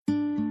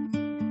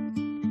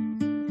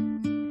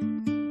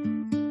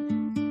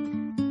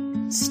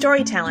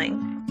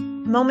Storytelling.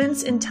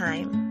 Moments in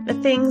time, the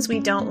things we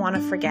don't want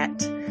to forget.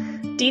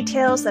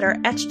 Details that are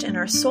etched in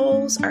our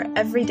souls are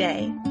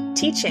everyday.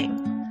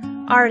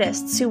 Teaching.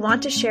 Artists who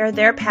want to share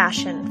their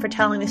passion for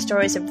telling the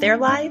stories of their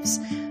lives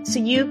so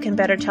you can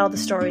better tell the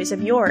stories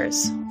of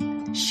yours.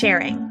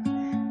 Sharing.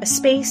 A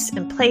space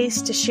and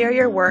place to share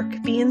your work,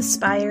 be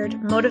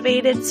inspired,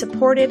 motivated,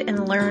 supported,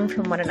 and learn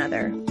from one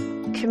another.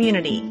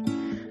 Community.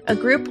 A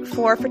group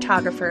for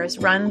photographers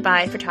run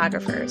by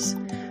photographers.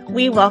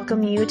 We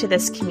welcome you to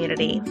this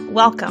community.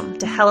 Welcome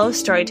to Hello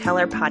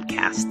Storyteller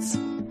Podcasts.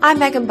 I'm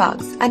Megan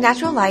Boggs, a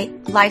natural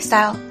light,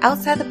 lifestyle,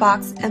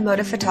 outside-the-box, and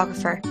motive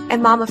photographer,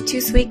 and mom of two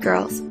sweet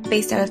girls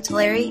based out of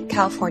Tulare,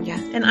 California.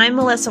 And I'm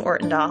Melissa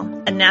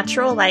Ortendahl, a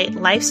natural light,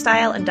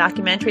 lifestyle, and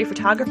documentary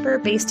photographer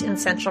based in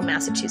central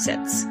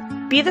Massachusetts.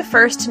 Be the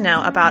first to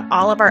know about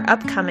all of our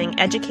upcoming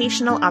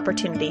educational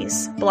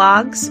opportunities,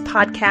 blogs,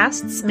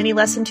 podcasts, mini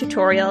lesson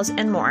tutorials,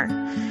 and more.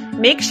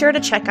 Make sure to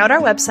check out our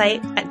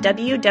website at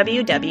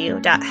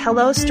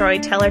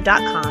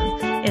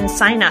www.hellostoryteller.com and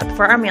sign up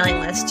for our mailing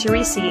list to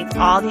receive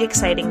all the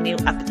exciting new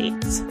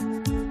updates.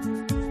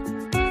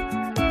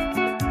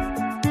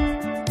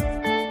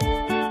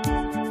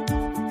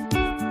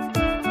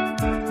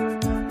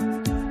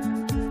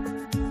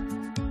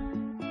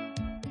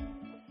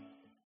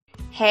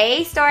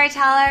 Hey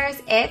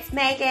storytellers, it's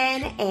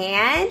Megan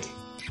and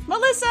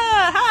Melissa,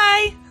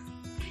 hi!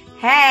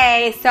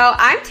 Hey, so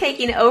I'm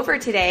taking over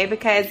today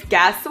because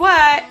guess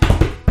what?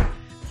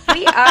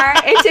 We are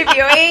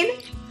interviewing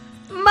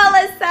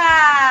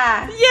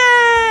Melissa!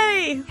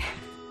 Yay!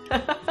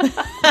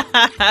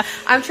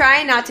 I'm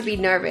trying not to be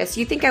nervous.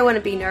 You think I want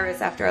to be nervous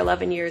after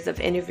 11 years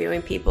of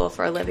interviewing people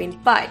for a living,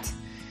 but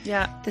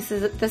yeah, this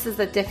is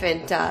a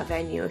different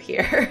venue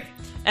here.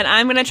 And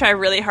I'm going to try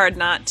really hard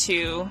not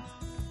to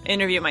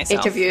interview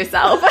myself. Interview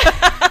yourself.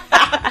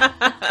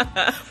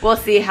 We'll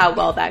see how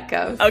well that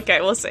goes. Okay,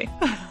 we'll see.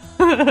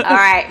 All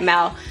right,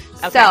 Mel.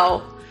 Okay.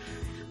 So,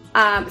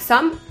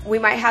 we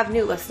might have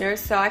new listeners,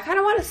 so I kind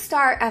of want to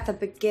start at the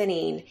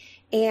beginning,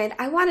 and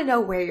I want to know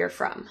where you're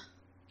from.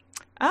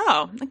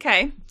 Oh,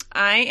 okay.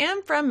 I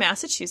am from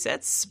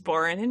Massachusetts,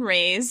 born and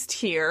raised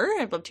here.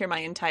 I've lived here my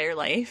entire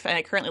life, and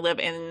I currently live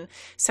in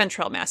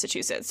central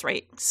Massachusetts,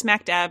 right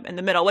smack dab in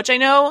the middle, which I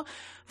know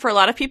for a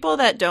lot of people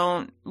that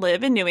don't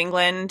live in New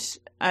England,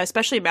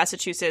 especially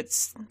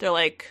Massachusetts, they're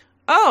like,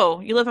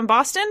 oh, you live in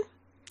Boston?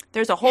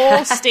 There's a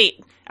whole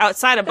state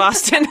outside of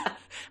Boston.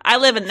 I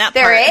live in that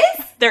part. There is?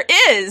 There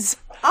is.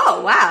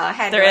 Oh, wow. I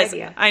had no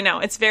idea. I know.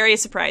 It's very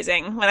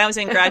surprising. When I was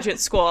in graduate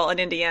school in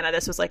Indiana,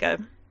 this was like a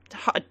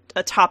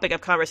topic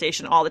of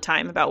conversation all the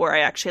time about where I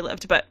actually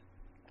lived. But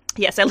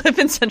yes, I live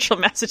in central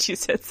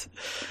Massachusetts.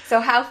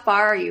 So how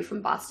far are you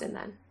from Boston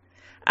then?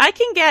 I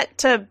can get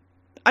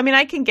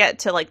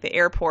to like the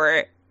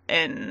airport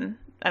in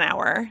an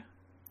hour.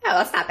 Oh,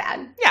 that's not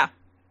bad. Yeah.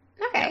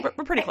 Okay. Yeah,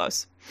 we're pretty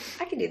close.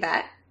 I can do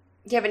that.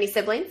 Do you have any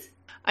siblings?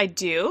 I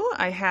do.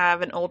 I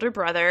have an older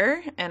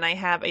brother and I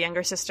have a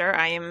younger sister.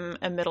 I am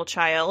a middle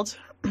child.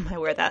 I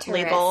wear that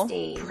label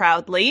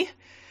proudly.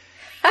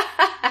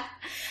 I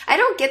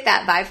don't get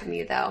that vibe from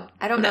you, though.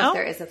 I don't know if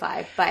there is a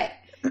vibe, but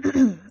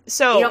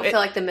so you don't feel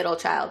like the middle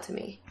child to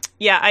me.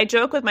 Yeah, I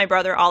joke with my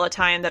brother all the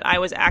time that I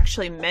was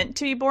actually meant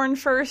to be born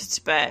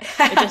first, but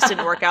it just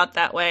didn't work out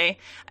that way.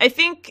 I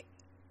think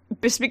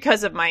just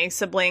because of my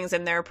siblings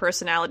and their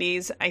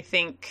personalities, I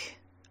think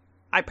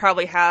I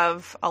probably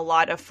have a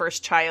lot of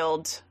first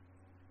child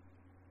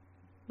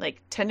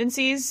like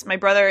tendencies. My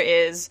brother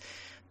is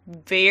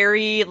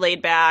very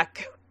laid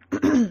back.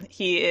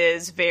 He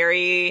is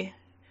very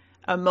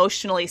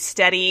emotionally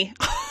steady.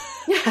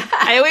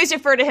 I always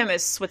refer to him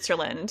as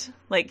Switzerland.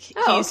 Like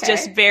he's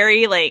just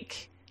very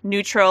like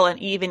neutral and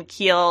even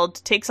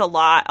keeled. Takes a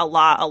lot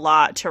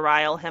to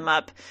rile him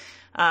up.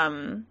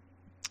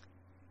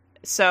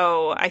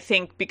 So I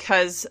think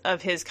because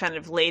of his kind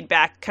of laid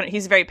back,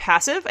 he's very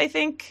passive, I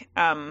think.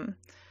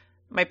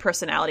 My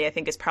personality, I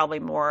think, is probably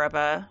more of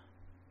a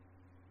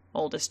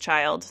oldest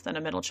child than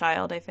a middle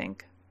child, I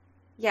think.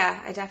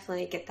 Yeah, I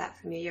definitely get that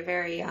from you. You're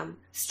very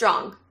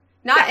strong.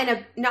 Not in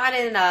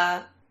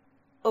a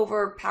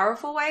over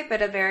powerful way,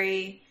 but a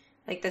very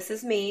like, this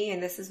is me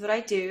and this is what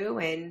I do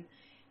and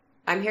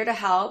I'm here to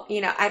help.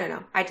 You know, I don't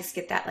know. I just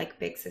get that like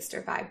big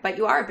sister vibe. But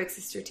you are a big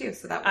sister too,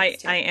 so that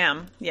works too. I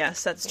am.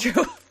 Yes, that's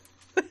true.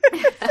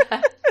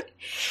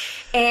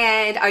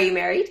 And are you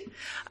married?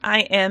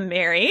 I am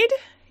married.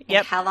 Yep.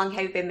 And how long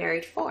have you been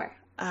married for?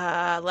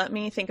 Let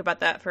me think about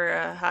that for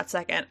a hot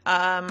second.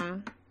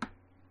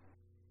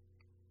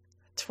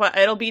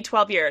 It'll be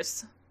 12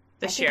 years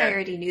this year. I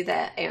already knew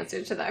the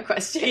answer to that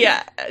question.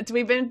 Yeah.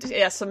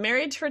 So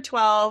married for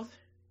 12.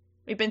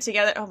 We've been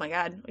together. Oh my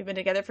God. We've been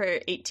together for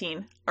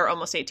 18 or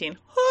almost 18.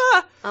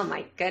 Oh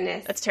my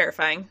goodness. That's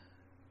terrifying.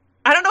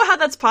 I don't know how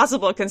that's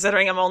possible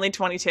considering I'm only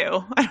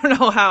 22. I don't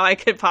know how I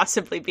could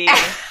possibly be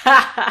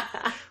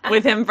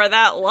with him for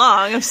that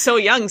long. I'm so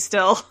young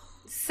still.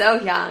 So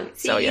young.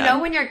 See, you know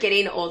when you're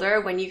getting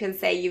older, when you can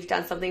say you've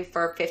done something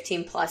for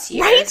 15 plus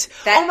years? Right?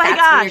 That's gosh.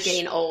 when you're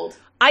getting old.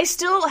 I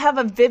still have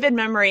a vivid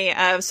memory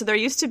of, so there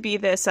used to be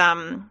this,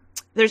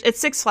 it's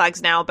Six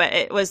Flags now, but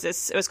it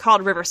was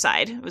called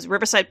Riverside. It was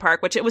Riverside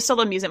Park, which it was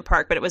still an amusement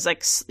park, but it was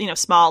like,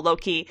 small, low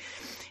key.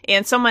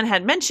 And someone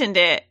had mentioned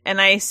it.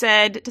 And I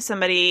said to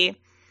somebody,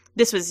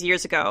 this was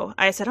years ago,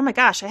 I said, oh my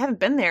gosh, I haven't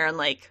been there in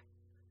like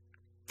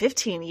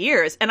 15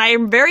 years. And I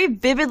very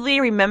vividly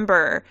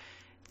remember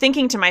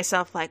thinking to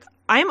myself, like,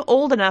 I'm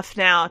old enough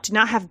now to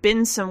not have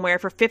been somewhere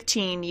for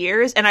 15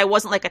 years. And I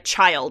wasn't like a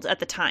child at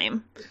the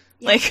time.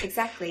 Yeah, like,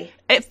 exactly.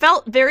 It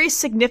felt very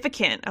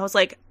significant. I was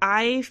like,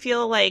 I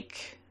feel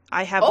like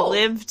I have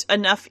lived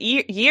enough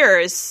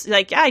years.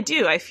 Like, yeah, I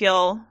do. I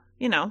feel,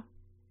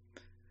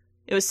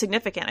 it was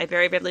significant. I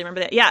very vividly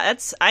remember that. Yeah,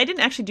 I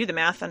didn't actually do the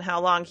math on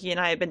how long he and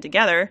I had been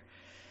together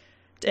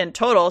in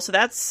total. So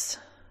that's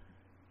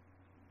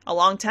a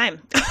long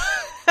time.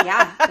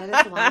 Yeah, that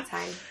is a long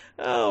time.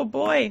 Oh,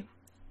 boy.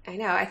 I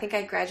know. I think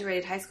I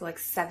graduated high school like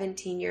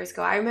 17 years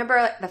ago. I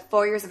remember the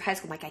 4 years of high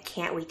school. I'm like, I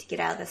can't wait to get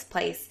out of this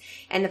place.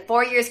 And the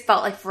 4 years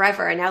felt like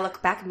forever. And now I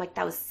look back, I'm like,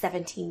 that was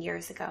 17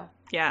 years ago.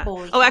 Yeah.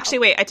 Holy cow. Actually,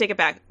 wait, I take it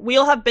back.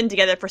 We'll have been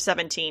together for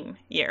 17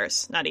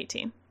 years, not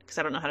 18, because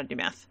I don't know how to do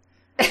math.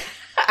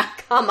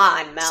 Come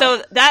on, Mel.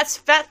 So that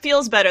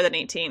feels better than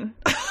 18.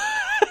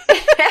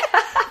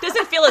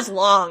 Doesn't feel as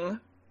long.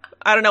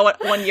 I don't know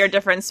what 1 year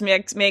difference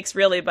makes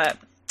really, but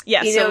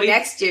yeah.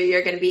 Next year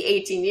you're going to be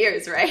 18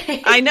 years,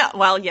 right? I know.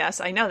 Well, yes,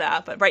 I know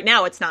that, but right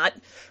now it's not.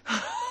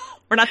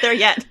 We're not there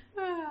yet.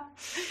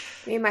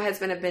 Me and my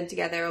husband have been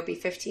together. It'll be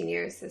 15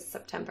 years this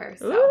September.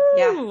 So, Ooh.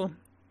 Yeah.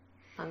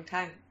 Long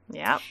time.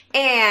 Yeah.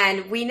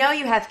 And we know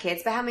you have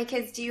kids, but how many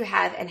kids do you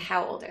have and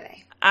how old are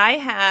they? I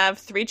have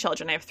 3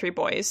 children. I have 3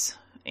 boys.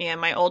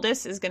 And my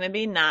oldest is going to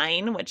be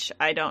 9, which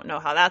I don't know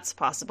how that's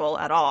possible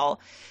at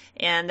all.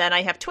 And then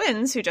I have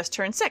twins who just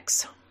turned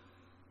 6.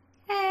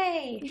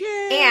 Hey.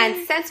 Yay.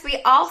 And since we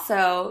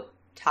also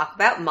talk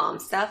about mom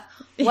stuff,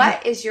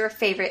 what is your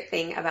favorite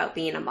thing about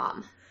being a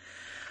mom?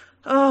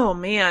 Oh,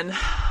 man.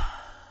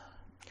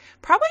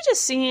 Probably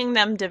just seeing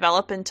them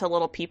develop into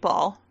little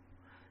people.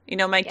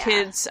 My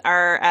kids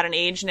are at an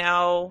age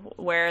now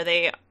where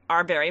they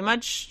are very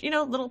much,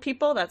 little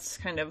people. That's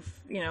kind of,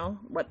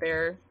 what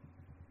they're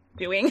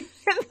doing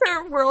in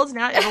their worlds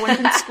now. Everyone's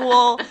in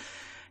school.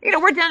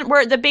 We're done.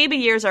 The baby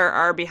years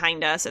are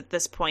behind us at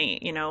this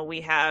point.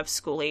 We have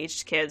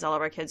school-aged kids. All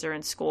of our kids are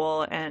in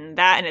school. And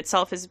that in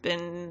itself has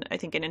been, I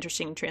think, an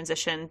interesting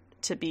transition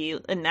to be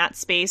in that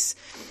space.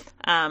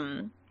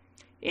 But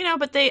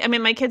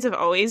my kids have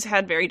always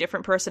had very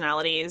different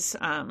personalities.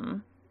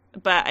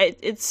 But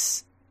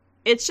it's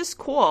just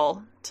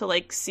cool to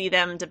like see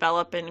them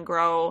develop and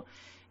grow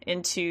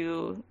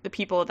into the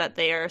people that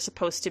they are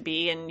supposed to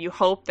be. And you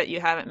hope that you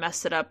haven't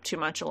messed it up too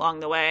much along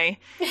the way.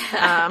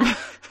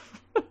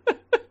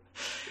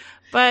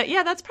 But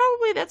yeah, that's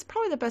probably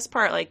the best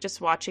part. Like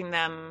just watching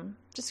them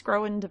just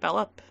grow and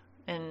develop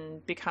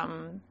and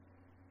become,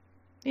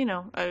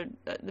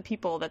 the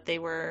people that they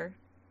were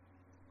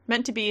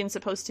meant to be and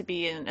supposed to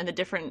be, and the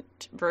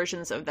different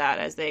versions of that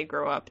as they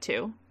grow up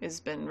too has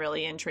been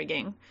really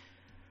intriguing.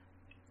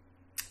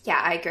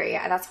 Yeah, I agree.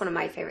 Yeah, that's one of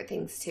my favorite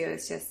things too.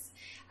 It's just,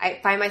 I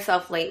find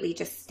myself lately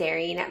just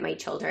staring at my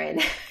children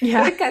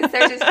because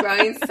they're just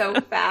growing so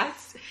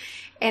fast.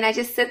 And I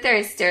just sit there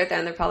and stare at them.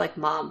 And they're probably like,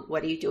 Mom,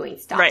 what are you doing?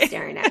 Stop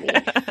staring at me.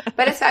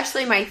 But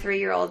especially my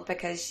 3-year-old,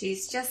 because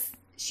she's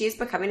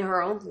becoming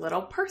her own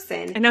little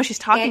person. I know, she's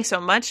talking so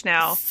much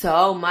now.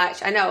 So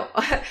much. I know.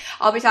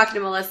 I'll be talking to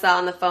Melissa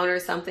on the phone or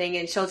something,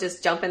 and she'll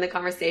just jump in the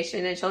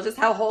conversation, and she'll just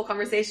have a whole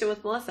conversation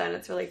with Melissa, and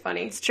it's really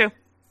funny. It's true.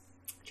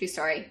 True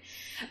story.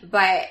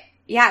 But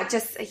yeah,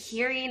 just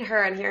hearing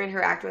her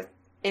interact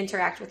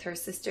with her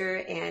sister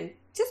and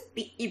just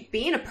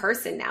being a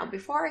person now.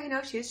 Before,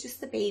 she was just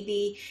the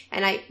baby,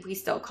 and we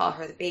still call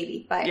her the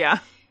baby, but yeah.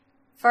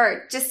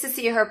 For just to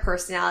see her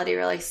personality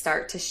really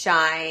start to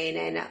shine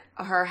and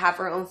her have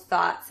her own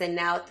thoughts. And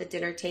now at the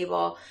dinner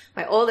table,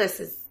 my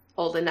oldest is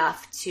old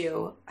enough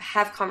to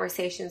have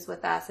conversations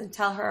with us and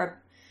tell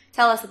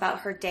us about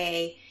her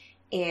day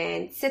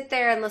and sit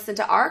there and listen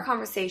to our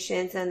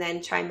conversations and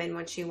then chime in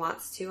when she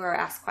wants to or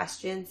ask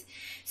questions.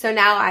 So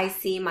now I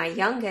see my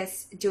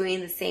youngest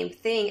doing the same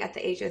thing at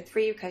the age of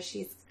 3 because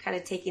she's kind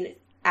of taking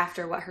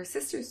after what her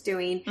sister's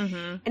doing.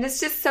 Mm-hmm. And it's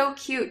just so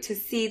cute to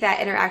see that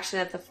interaction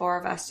of the 4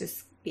 of us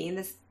just being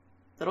this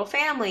little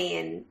family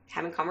and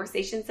having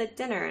conversations at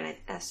dinner. And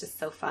that's just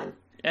so fun.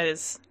 It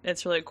is.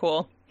 It's really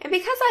cool. And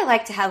because I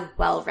like to have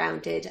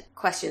well-rounded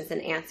questions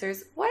and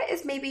answers, what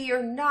is maybe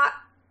your not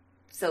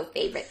so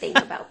favorite thing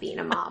about being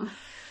a mom?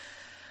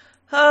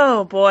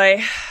 Oh,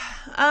 boy.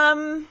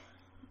 I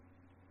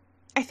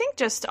think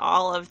just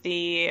all of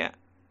the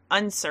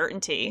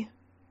uncertainty.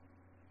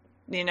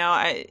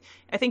 I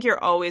think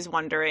you're always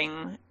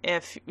wondering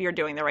if you're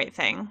doing the right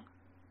thing.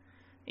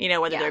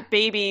 Whether they're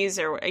babies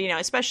or,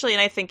 especially,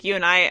 and I think you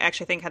and I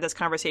actually had this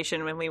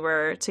conversation when we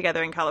were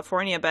together in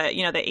California, but,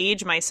 the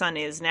age my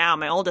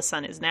oldest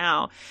son is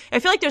now, I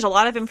feel like there's a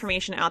lot of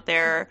information out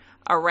there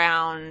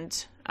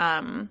around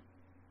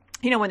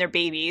when they're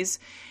babies,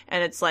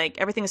 and it's like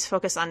everything's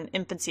focused on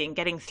infancy and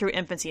getting through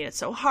infancy, and it's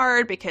so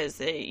hard because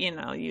they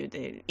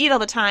eat all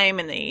the time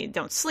and they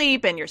don't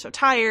sleep and you're so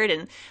tired,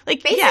 and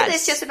like basically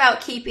it's just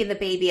about keeping the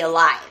baby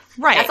alive.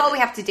 Right. That's all we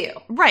have to do.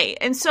 Right.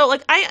 And so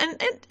like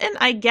and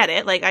I get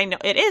it. Like I know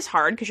it is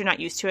hard because you're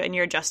not used to it and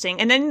you're adjusting.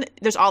 And then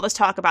there's all this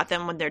talk about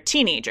them when they're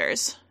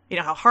teenagers.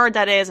 How hard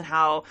that is and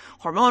how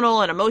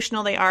hormonal and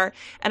emotional they are.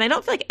 And I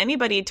don't feel like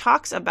anybody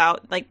talks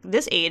about like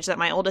this age that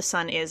my oldest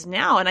son is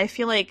now. And I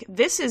feel like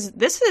this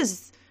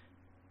is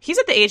he's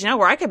at the age now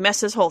where I could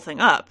mess this whole thing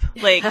up.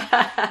 Like,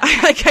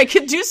 I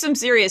could do some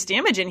serious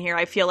damage in here,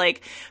 I feel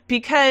like,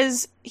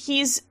 because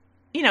he's,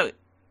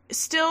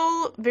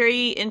 still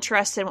very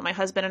interested in what my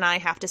husband and I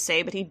have to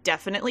say, but he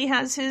definitely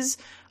has his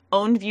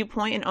own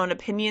viewpoint and own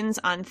opinions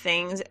on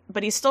things,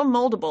 but he's still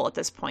moldable at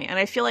this point. And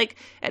I feel like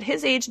at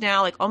his age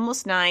now, like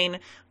almost 9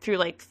 through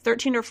like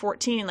 13 or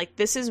 14, like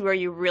this is where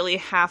you really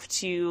have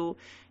to,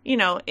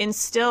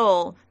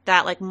 instill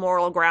that like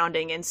moral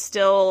grounding,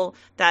 instill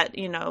that,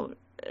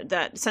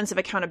 that sense of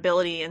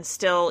accountability, and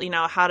still,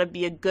 how to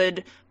be a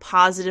good,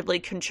 positively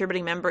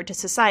contributing member to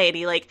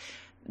society. Like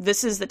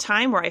this is the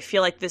time where I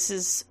feel like this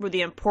is where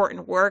the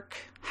important work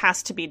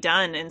has to be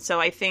done. And so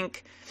I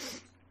think,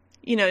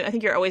 I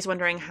think you're always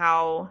wondering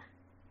how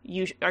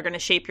you are going to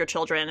shape your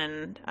children.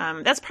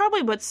 And that's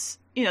probably what's,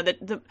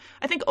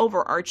 I think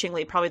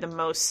overarchingly, probably the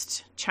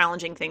most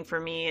challenging thing for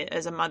me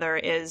as a mother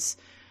is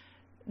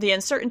the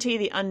uncertainty,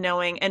 the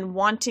unknowing, and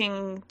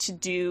wanting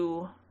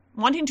to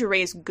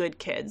raise good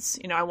kids.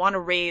 I want to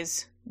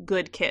raise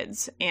good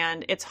kids,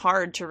 and it's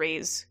hard to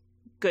raise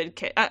good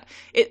kids.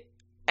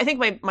 I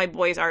think my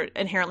boys are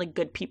inherently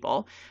good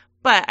people,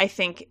 but I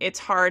think it's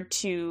hard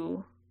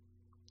to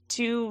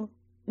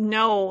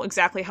know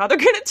exactly how they're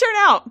going to turn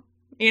out.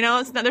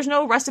 There's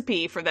no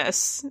recipe for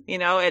this.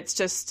 It's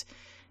just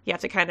you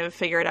have to kind of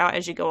figure it out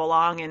as you go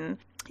along. And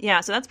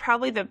yeah, so that's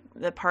probably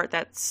the part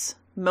that's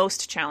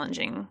most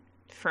challenging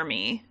for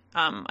me.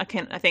 I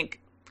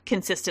think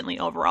consistently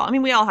overall. I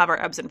mean, we all have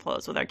our ebbs and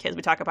flows with our kids.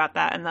 We talk about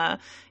that in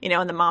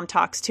the mom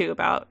talks too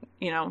about,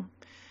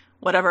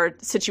 whatever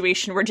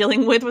situation we're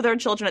dealing with our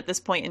children at this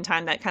point in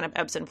time, that kind of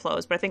ebbs and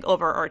flows. But I think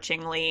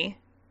overarchingly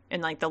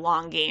in like the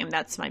long game,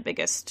 that's my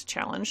biggest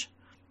challenge.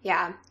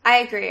 Yeah, I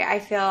agree. I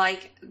feel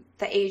like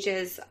the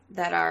ages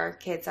that our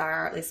kids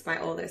are, at least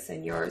my oldest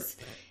and yours,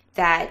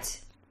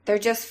 that they're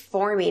just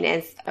forming,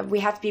 and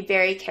we have to be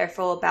very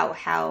careful about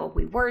how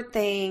we word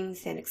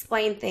things and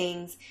explain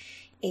things,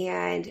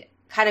 and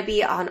kind of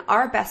be on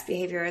our best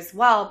behavior as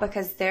well,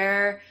 because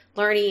they're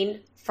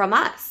learning from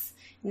us,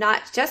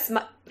 not just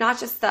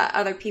the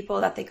other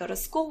people that they go to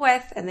school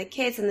with and the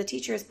kids and the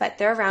teachers, but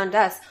they're around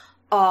us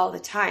all the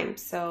time.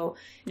 So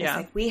it's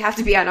like we have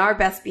to be on our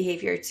best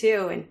behavior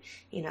too. And,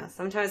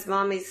 sometimes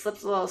mommy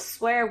slips a little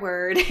swear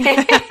word.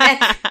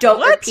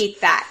 Don't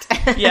repeat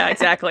that. Yeah,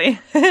 exactly.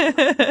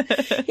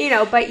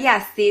 But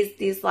yes,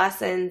 these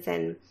lessons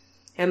and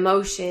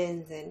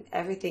emotions and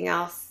everything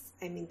else.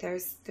 I mean,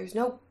 there's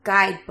no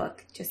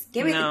guidebook. Just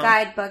give me the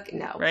guidebook.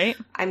 No. Right?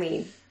 I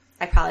mean,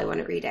 I probably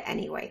wouldn't read it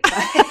anyway.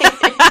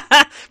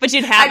 But, but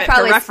you'd have it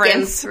for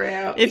reference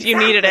if you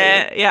needed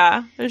it.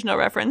 Yeah, there's no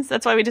reference.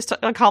 That's why we just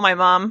call my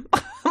mom.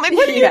 I'm like,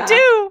 what do you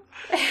do?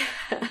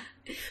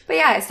 But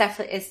yeah,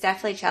 it's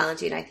definitely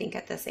challenging, I think,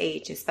 at this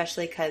age,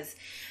 especially because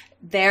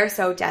they're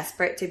so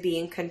desperate to be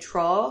in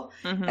control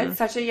at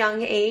such a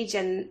young age,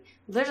 and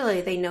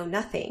literally they know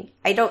nothing.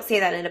 I don't say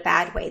that in a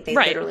bad way. They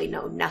literally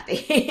know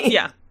nothing.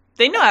 Yeah.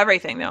 They know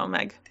everything, though,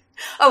 Meg.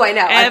 Oh, I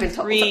know. I've been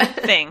told.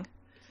 Everything.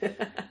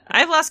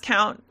 I've lost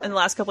count in the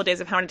last couple of days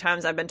of how many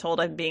times I've been told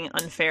I'm being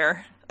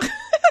unfair.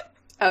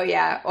 Oh,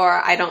 yeah. Or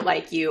I don't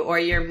like you, or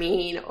you're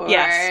mean, or...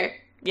 Yes.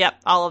 Yep,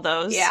 all of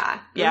those. Yeah.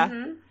 Yeah.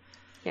 Mm-hmm.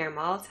 Hear them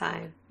all the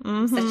time.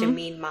 Mm-hmm. Such a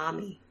mean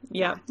mommy.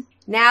 Yeah.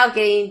 Now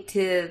getting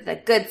to the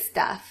good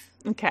stuff.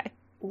 Okay.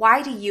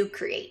 Why do you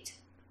create?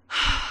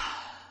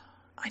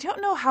 I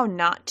don't know how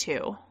not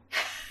to.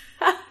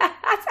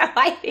 That's how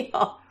I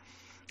feel.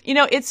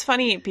 It's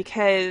funny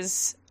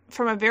because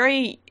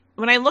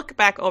when I look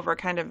back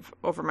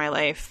over my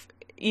life,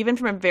 even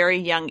from a very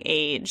young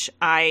age,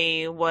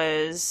 I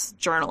was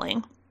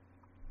journaling.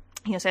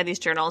 So I had these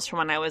journals from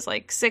when I was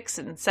like 6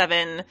 and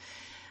 7.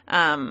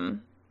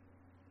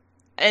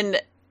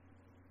 And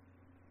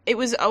it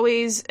was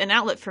always an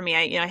outlet for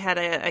me. I had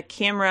a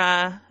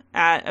camera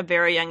at a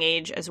very young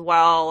age as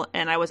well,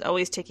 and I was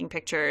always taking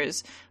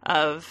pictures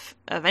of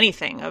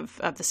anything,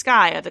 of the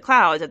sky, of the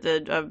clouds, of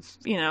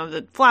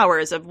the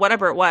flowers, of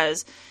whatever it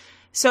was.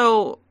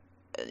 So,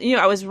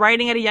 I was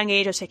writing at a young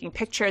age. I was taking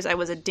pictures. I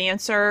was a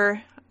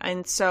dancer.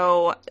 And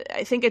so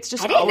I think it's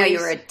just I didn't know you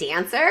were a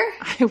dancer.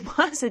 I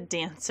was a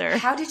dancer.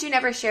 How did you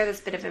never share this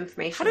bit of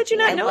information? How did you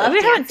not know?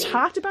 We haven't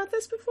talked about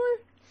this before?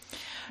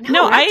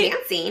 No, not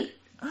dancing.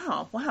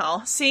 Oh,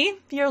 wow. See?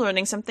 You're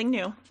learning something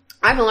new.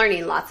 I'm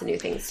learning lots of new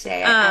things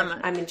today.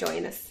 I'm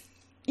enjoying this.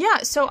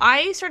 Yeah, so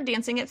I started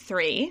dancing at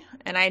 3,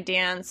 and I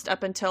danced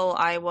up until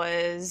I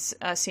was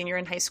a senior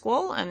in high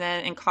school. And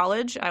then in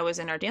college, I was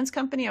in our dance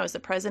company. I was the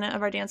president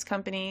of our dance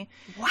company.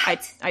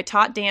 What? I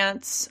taught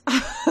dance. How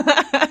did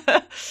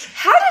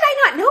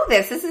I not know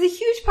this? This is a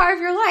huge part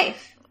of your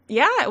life.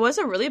 Yeah, it was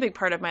a really big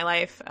part of my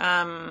life.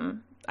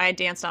 I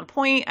danced on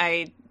point.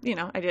 I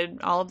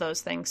did all of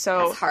those things.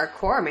 So that's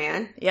hardcore,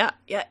 man. Yeah.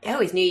 I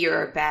always knew you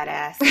were a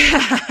badass.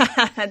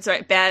 That's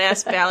right.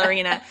 Badass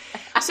ballerina.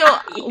 So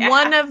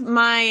one of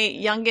my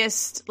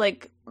youngest,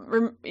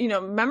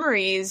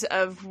 memories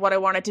of what I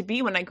wanted to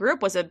be when I grew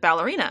up was a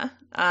ballerina.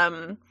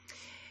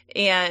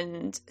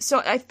 And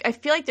so I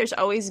feel like there's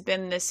always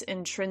been this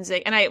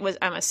intrinsic, and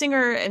I'm a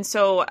singer. And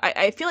so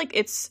I feel like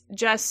it's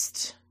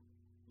just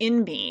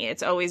in me.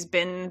 It's always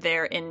been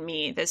there in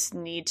me, this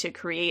need to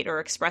create or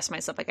express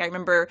myself. Like I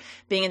remember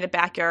being in the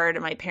backyard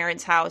of my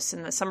parents' house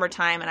in the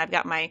summertime, and I've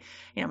got my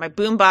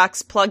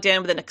boombox plugged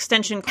in with an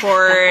extension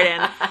cord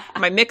and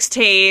my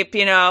mixtape,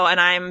 and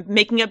I'm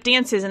making up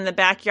dances in the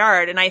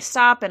backyard, and I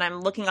stop and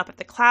I'm looking up at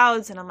the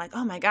clouds and I'm like,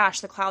 oh my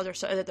gosh, the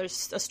clouds are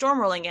there's a storm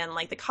rolling in,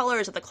 like the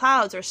colors of the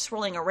clouds are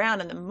swirling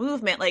around and the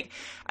movement. Like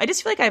I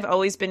just feel like I've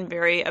always been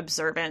very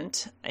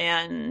observant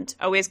and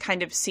always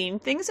kind of seen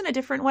things in a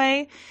different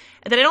way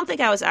that I don't think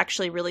I was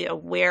actually really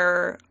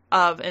aware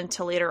of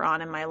until later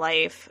on in my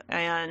life.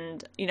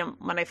 And,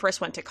 when I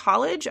first went to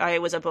college, I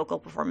was a vocal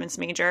performance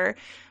major,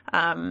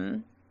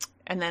 and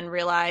then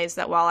realized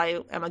that while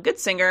I am a good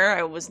singer,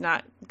 I was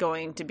not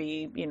going to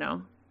be,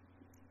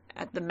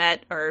 at the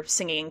Met or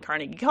singing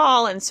Carnegie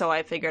Hall. And so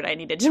I figured I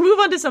needed to move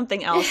on to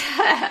something else.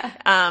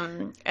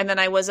 And then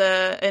I was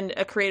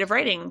a creative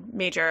writing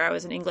major. I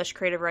was an English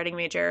creative writing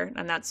major,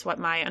 and that's what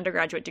my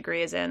undergraduate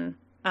degree is in.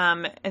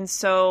 And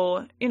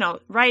so,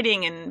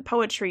 writing and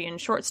poetry and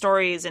short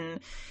stories.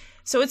 And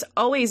so it's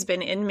always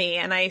been in me.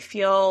 And I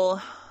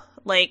feel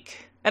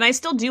like, and I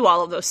still do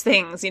all of those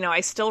things.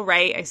 I still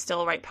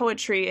write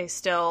poetry. I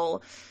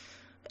still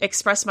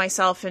express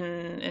myself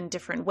in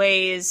different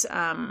ways.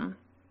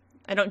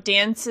 I don't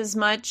dance as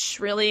much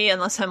really,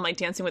 unless I'm like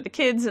dancing with the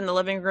kids in the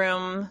living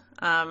room.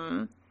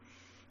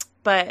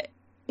 But,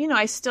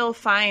 I still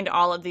find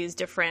all of these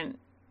different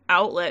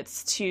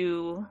outlets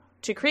to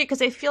create,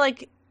 because I feel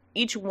like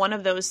each one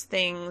of those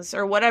things,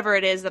 or whatever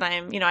it is that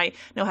I'm, I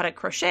know how to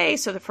crochet.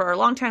 So for a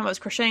long time I was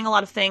crocheting a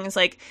lot of things.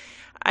 Wait,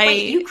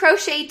 you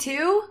crochet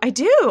too? I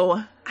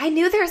do. I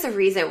knew there's a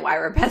reason why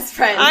we're best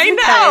friends. I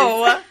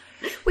know.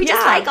 We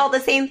just like all the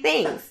same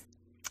things.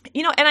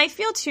 And I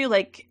feel too,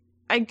 like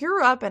I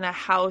grew up in a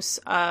house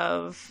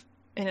and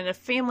in a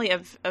family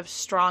of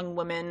strong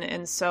women.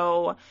 And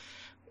so,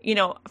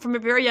 from a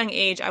very young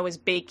age, I was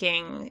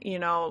baking,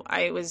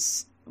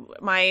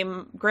 my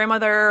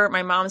grandmother,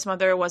 my mom's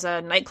mother, was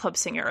a nightclub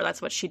singer.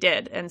 That's what she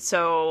did. And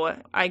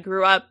so I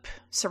grew up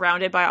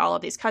surrounded by all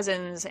of these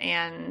cousins,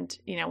 and,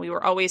 we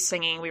were always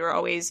singing. We were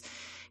always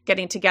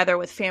getting together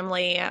with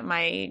family.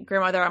 My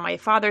grandmother on my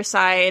father's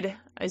side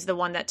is the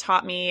one that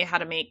taught me how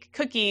to make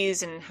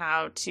cookies and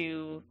how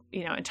to,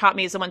 and taught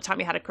me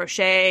how to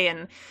crochet.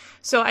 And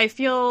so I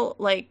feel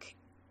like,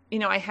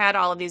 I had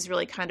all of these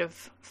really kind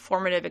of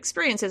formative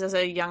experiences as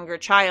a younger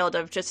child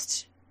of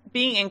just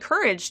being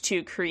encouraged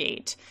to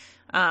create.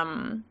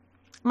 My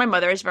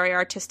mother is very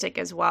artistic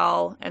as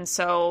well. And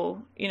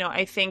so,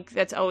 I think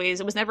it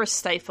was never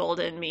stifled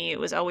in me. It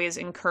was always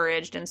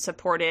encouraged and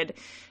supported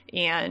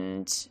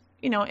and,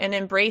 and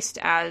embraced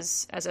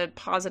as a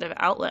positive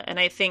outlet. And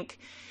I think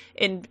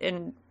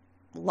in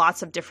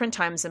lots of different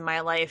times in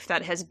my life,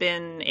 that has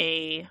been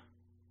a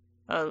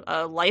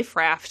life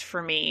raft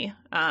for me,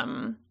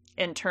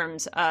 in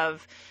terms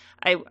of,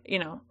 I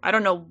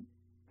don't know,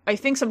 I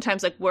think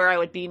sometimes like where I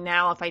would be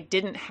now if I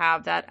didn't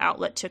have that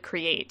outlet to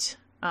create,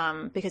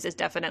 because it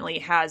definitely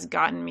has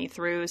gotten me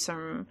through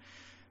some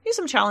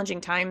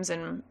challenging times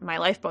in my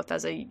life, both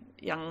as a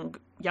young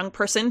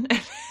person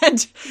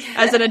and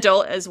as an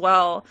adult as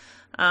well.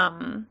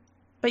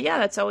 But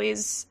yeah, it's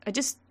always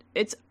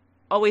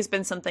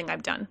been something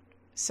I've done.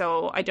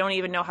 So I don't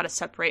even know how to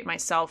separate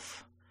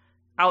myself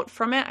out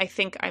from it. I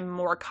think I'm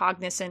more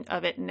cognizant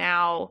of it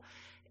now,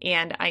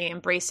 and I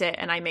embrace it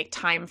and I make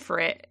time for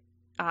it.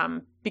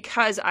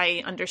 Because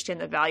I understand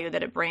the value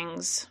that it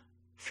brings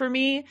for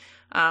me,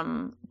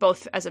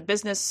 both as a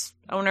business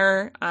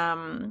owner,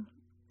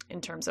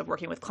 in terms of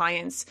working with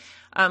clients,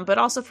 but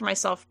also for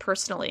myself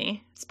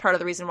personally. It's part of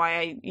the reason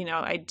why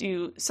I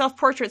do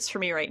self-portraits for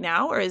me right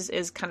now, or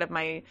is kind of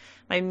my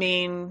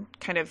main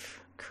kind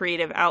of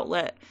creative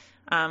outlet.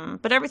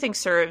 But everything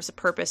serves a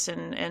purpose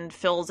and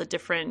fills a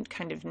different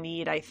kind of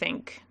need, I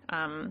think.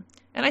 And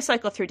I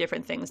cycle through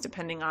different things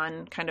depending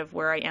on kind of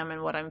where I am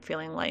and what I'm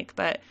feeling like.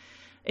 But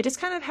it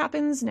just kind of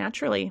happens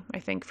naturally, I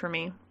think, for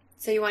me.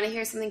 So you want to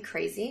hear something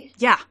crazy?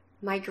 Yeah.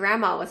 My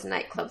grandma was a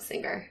nightclub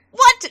singer.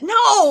 What?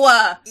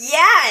 No!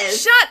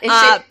 Yes! Shut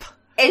up!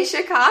 In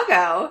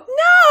Chicago.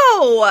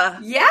 No!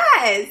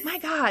 Yes! My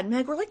God,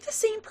 Meg, we're like the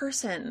same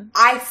person.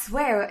 I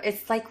swear,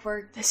 it's like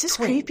we're This is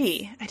twins.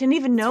 creepy. I didn't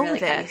even know it's really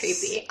this. Kind of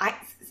creepy.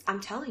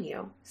 I'm telling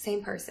you,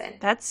 same person.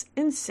 That's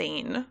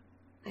insane.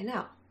 I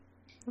know.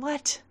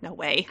 What? No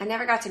way. I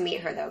never got to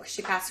meet her, though, because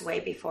she passed away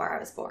before I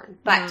was born.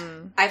 But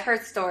I've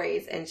heard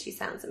stories, and she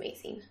sounds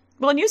amazing.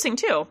 Well, and you sing,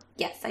 too.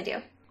 Yes, I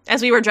do.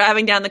 As we were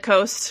driving down the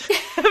coast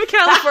of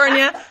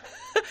California,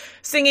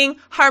 singing,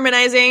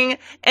 harmonizing,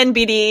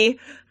 NBD,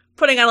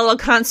 putting on a little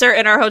concert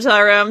in our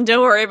hotel room.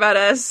 Don't worry about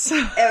us.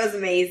 It was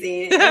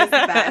amazing. It was the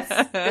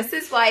best. This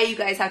is why you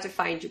guys have to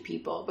find your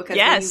people, because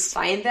when you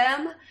find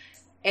them,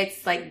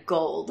 it's like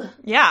gold.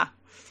 Yeah.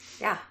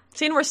 Yeah.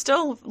 See, and we're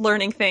still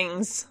learning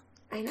things.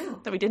 I know.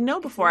 That we didn't know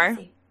before.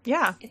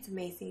 Yeah. It's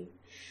amazing.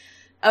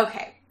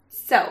 Okay.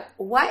 So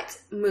what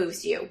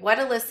moves you? What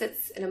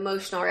elicits an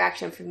emotional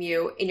reaction from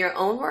you in your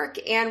own work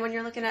and when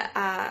you're looking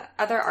at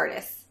other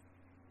artists?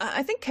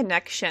 I think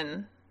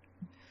connection.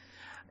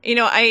 You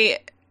know, I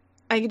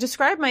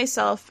describe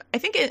myself, I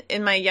think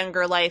in my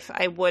younger life,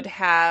 I would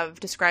have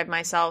described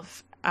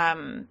myself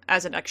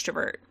as an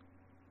extrovert.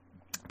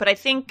 But I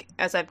think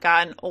as I've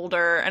gotten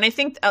older, and I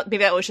think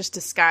maybe that was just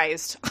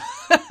disguised.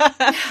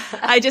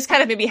 I just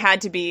kind of maybe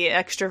had to be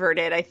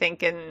extroverted, I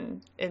think,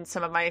 in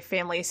some of my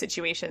family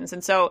situations.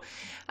 And so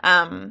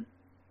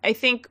I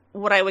think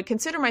what I would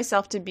consider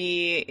myself to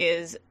be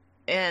is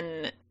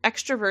an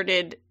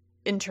extroverted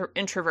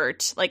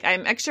introvert. Like,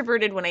 I'm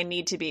extroverted when I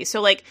need to be.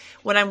 So, like,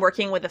 when I'm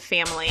working with a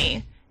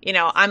family, you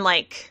know, I'm all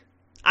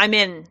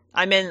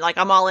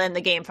in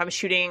the game. If I'm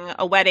shooting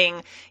a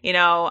wedding, you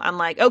know, I'm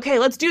like, okay,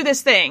 let's do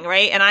this thing,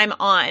 right? And I'm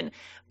on.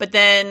 But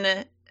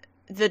then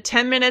the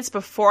 10 minutes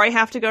before I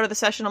have to go to the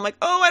session, I'm like,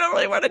 oh, I don't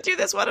really want to do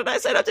this. Why did I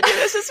sign up to do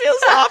this? This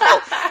feels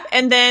awful.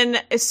 And then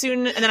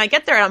then I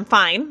get there and I'm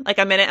fine. Like,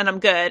 I'm in it and I'm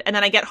good. And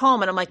then I get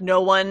home and I'm like,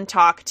 no one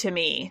talk to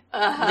me.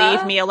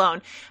 Leave me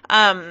alone.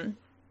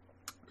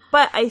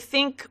 But I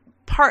think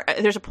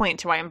there's a point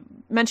to why I'm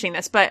mentioning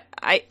this, but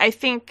I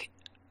think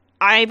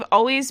I've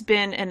always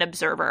been an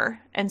observer.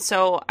 And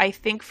so I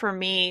think for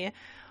me,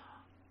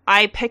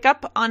 I pick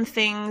up on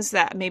things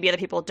that maybe other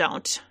people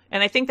don't.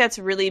 And I think that's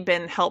really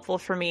been helpful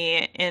for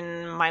me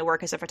in my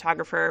work as a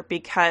photographer,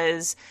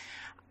 because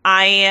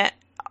I'm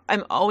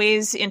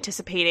always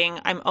anticipating,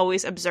 I'm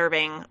always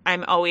observing,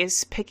 I'm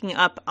always picking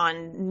up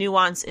on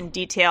nuance and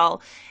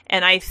detail.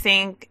 And I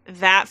think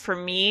that for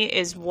me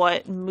is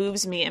what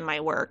moves me in my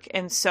work.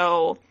 And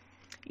so,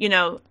 you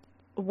know,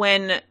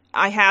 when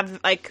I have,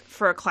 like,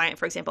 for a client,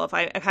 for example, if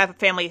I have a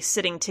family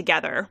sitting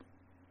together,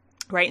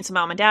 right, and so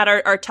mom and dad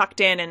are tucked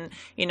in, and,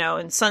 you know,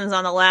 and son's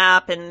on the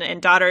lap,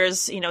 and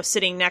daughter's, you know,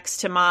 sitting next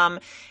to mom,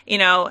 you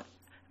know,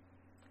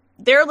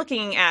 they're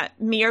looking at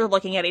me or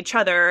looking at each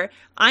other.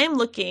 I'm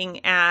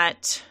looking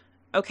at,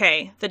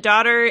 okay, the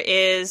daughter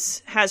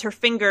has her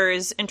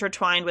fingers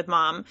intertwined with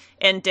mom,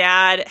 and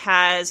dad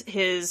has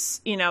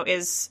his, you know,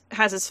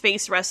 has his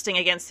face resting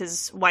against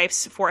his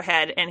wife's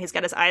forehead, and he's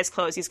got his eyes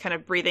closed. He's kind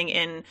of breathing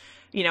in,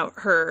 you know,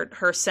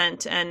 her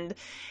scent. And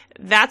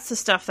that's the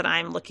stuff that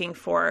I'm looking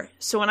for.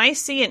 So when I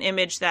see an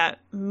image that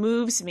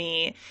moves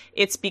me,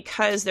 it's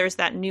because there's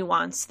that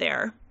nuance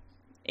there.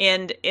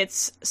 And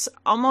it's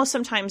almost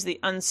sometimes the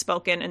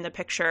unspoken in the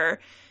picture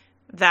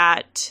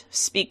that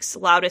speaks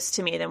loudest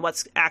to me than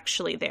what's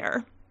actually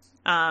there.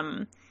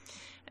 And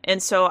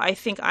so I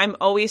think I'm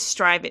always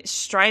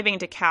striving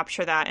to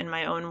capture that in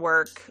my own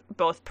work,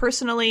 both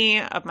personally,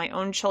 of my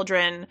own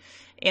children,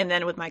 and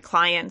then with my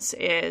clients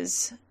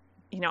is,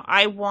 you know,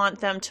 I want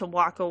them to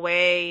walk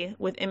away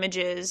with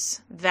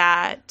images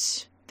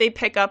that they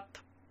pick up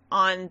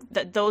on,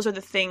 that those are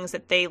the things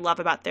that they love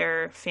about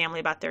their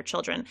family, about their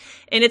children.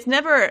 And it's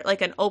never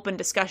like an open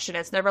discussion.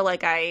 It's never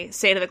like I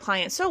say to the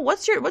client, so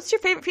what's your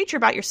favorite feature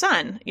about your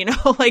son? You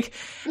know, like,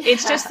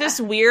 it's just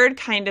this weird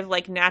kind of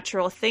like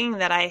natural thing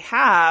that I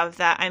have,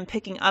 that I'm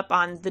picking up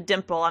on the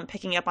dimple. I'm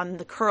picking up on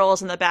the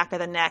curls in the back of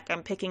the neck.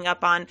 I'm picking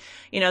up on,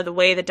 you know, the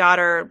way the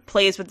daughter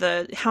plays with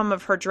the hem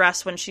of her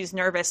dress when she's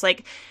nervous.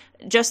 Like,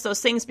 just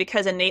those things,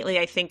 because innately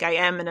I think I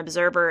am an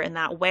observer in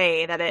that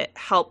way, that it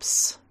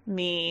helps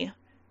me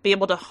be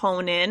able to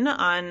hone in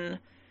on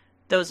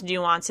those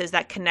nuances,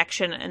 that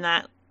connection, and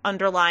that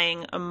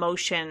underlying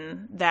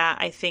emotion that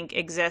I think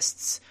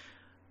exists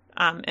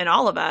in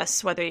all of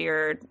us, whether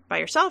you're by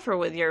yourself or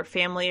with your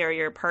family or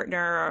your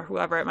partner or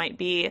whoever it might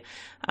be.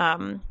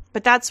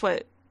 But that's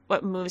what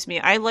moves me.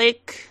 I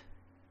like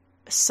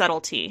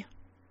subtlety.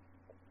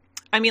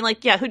 I mean,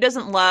 like, yeah, who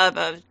doesn't love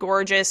a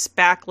gorgeous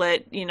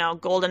backlit, you know,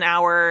 golden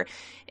hour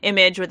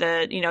image with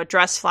a, you know,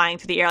 dress flying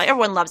through the air? Like,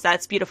 everyone loves that.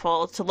 It's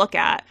beautiful to look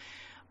at.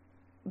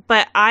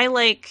 But I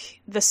like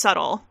the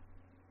subtle,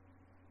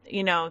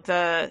 you know,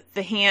 the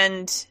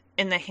hand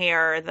in the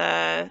hair,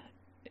 the,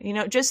 you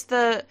know, just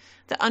the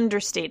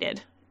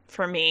understated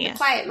for me. The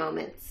quiet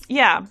moments.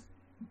 Yeah.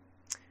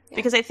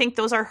 Because I think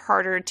those are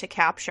harder to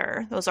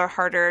capture. Those are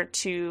harder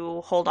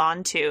to hold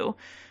on to.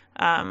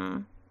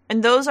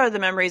 And those are the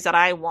memories that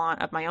I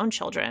want of my own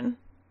children.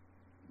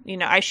 You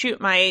know, I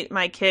shoot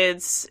my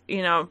kids,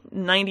 you know,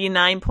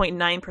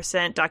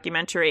 99.9%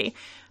 documentary,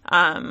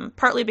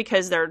 partly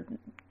because they're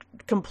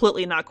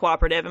completely not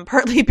cooperative, and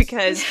partly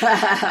because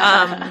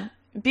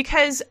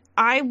because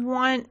I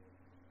want,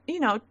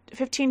 you know,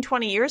 15,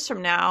 20 years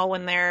from now,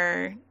 when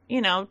they're, you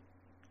know,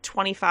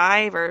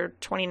 25 or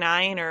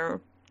 29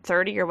 or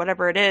 30 or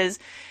whatever it is,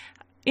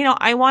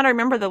 I want to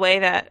remember the way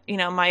that,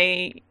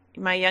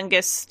 my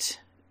youngest,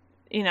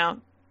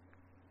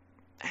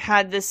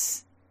 had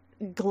this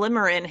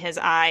glimmer in his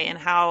eye, and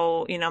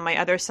how, my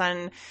other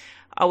son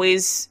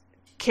always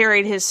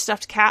carried his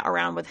stuffed cat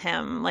around with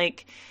him.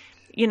 Like,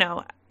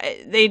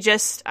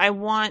 I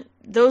want,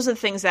 those are the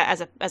things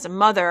that as a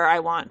mother, I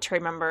want to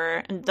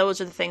remember. And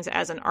those are the things that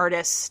as an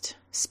artist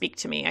speak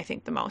to me, I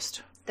think, the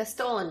most. The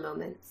stolen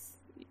moments.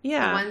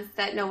 Yeah. The ones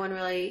that no one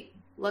really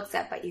looks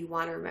at, but you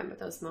want to remember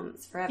those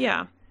moments forever.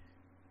 Yeah.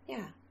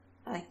 Yeah.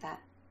 I like that.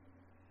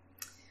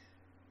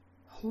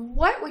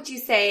 What would you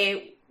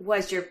say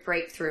was your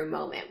breakthrough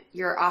moment,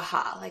 your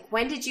aha? Like,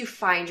 when did you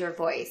find your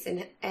voice?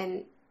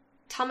 And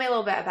tell me a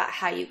little bit about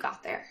how you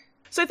got there.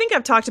 So I think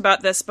I've talked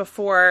about this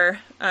before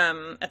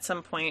at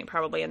some point,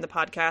 probably in the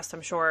podcast,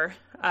 I'm sure.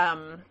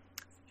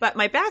 But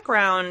my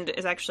background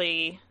is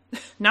actually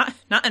not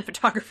in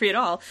photography at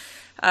all.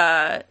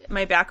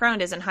 My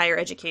background is in higher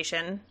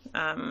education.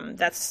 I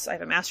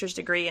have a master's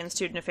degree in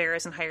student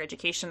affairs and higher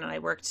education, and I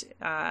worked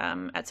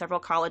at several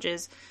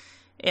colleges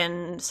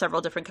in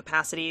several different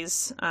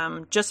capacities.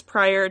 Just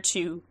prior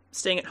to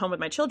staying at home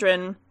with my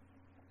children,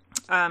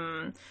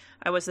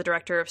 I was the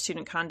director of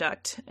student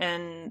conduct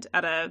and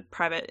at a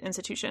private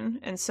institution.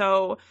 And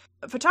so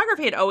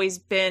photography had always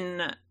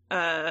been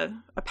a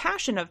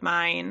passion of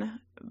mine,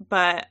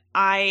 but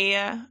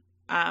actually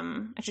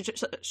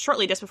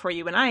shortly just before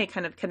you and I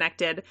kind of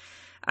connected,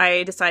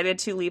 I decided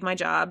to leave my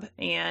job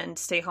and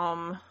stay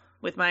home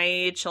with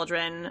my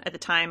children. At the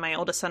time, my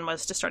oldest son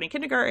was just starting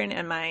kindergarten,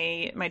 and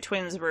my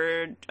twins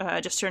were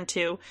just turned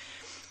 2.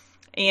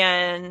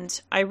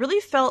 And I really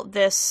felt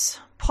this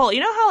pull. You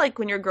know how, like,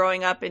 when you're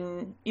growing up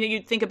and,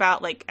 you think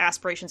about, like,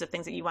 aspirations of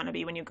things that you want to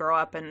be when you grow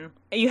up, and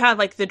you have,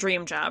 like, the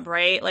dream job,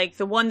 right? Like,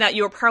 the one that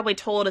you were probably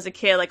told as a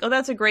kid, like, oh,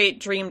 that's a great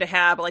dream to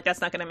have, but, like,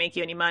 that's not going to make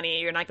you any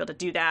money. You're not going to be able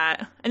to do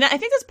that. And I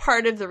think that's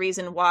part of the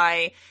reason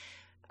why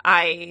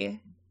I,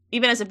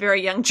 even as a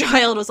very young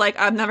child, was like,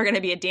 I'm never going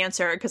to be a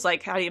dancer, because,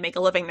 like, how do you make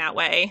a living that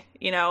way,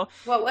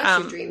 What was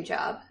your dream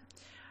job?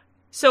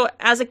 So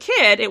as a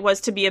kid, it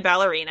was to be a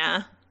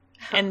ballerina.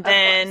 And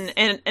then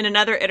in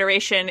another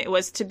iteration, it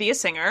was to be a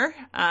singer.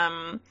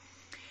 And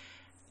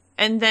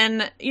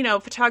then,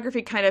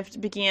 photography kind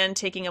of began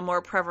taking a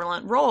more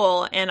prevalent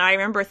role. And I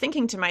remember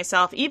thinking to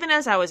myself, even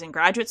as I was in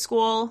graduate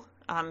school,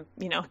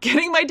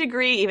 getting my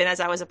degree, even as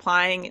I was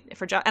applying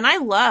for jobs. And I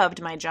loved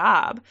my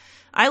job.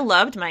 I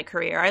loved my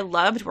career. I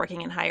loved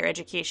working in higher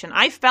education.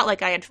 I felt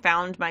like I had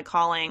found my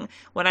calling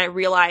when I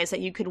realized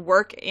that you could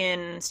work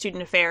in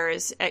student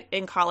affairs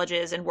in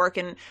colleges and work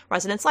in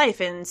residence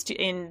life and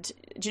in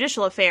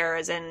judicial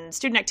affairs and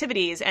student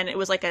activities, and it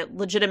was like a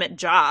legitimate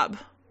job.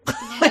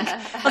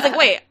 I was like,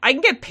 wait, I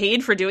can get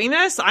paid for doing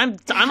this? I'm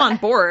on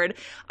board.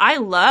 I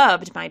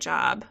loved my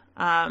job.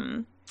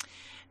 And,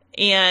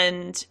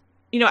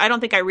 I don't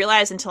think I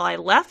realized until I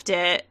left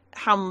it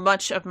how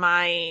much of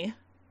my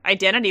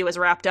identity was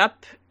wrapped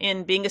up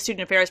in being a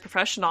student affairs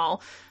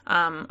professional.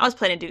 I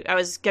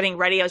was getting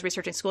ready. I was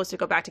researching schools to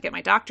go back to get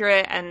my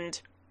doctorate.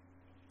 And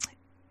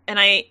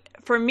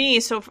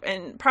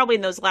probably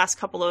in those last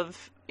couple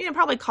of,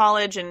 probably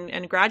college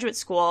and graduate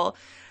school,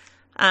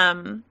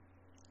 and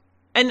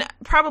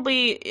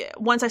probably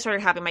once I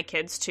started having my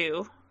kids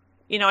too,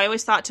 I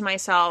always thought to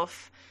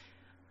myself,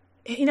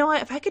 you know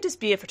what, if I could just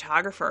be a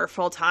photographer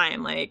full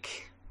time,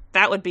 like,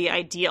 that would be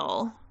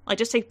ideal. Like,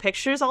 just take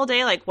pictures all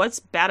day. Like, what's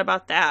bad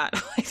about that?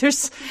 Like,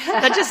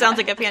 that just sounds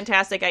like a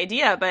fantastic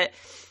idea. But,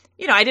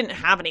 I didn't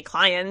have any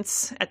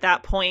clients at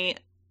that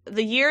point.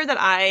 The year that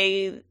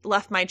I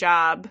left my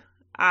job,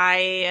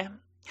 I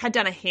had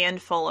done a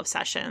handful of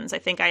sessions. I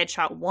think I had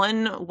shot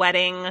one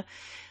wedding.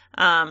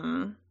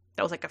 That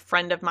was like a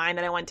friend of mine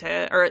that I went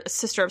to, or a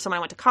sister of someone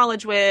I went to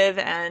college with.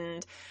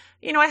 And,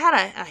 I had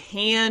a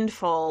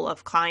handful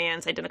of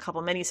clients. I did a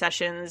couple mini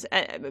sessions.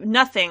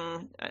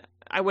 Nothing,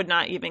 I would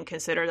not even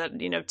consider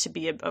that, to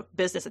be a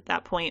business at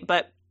that point.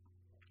 But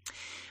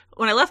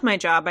when I left my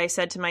job, I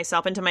said to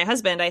myself and to my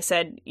husband, I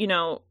said,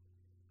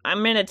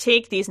 I'm going to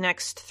take these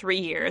next 3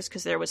 years,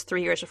 because there was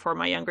 3 years before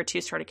my younger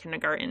 2 started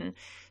kindergarten,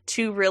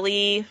 to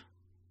really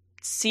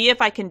see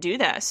if I can do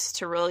this,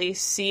 to really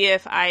see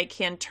if I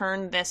can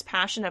turn this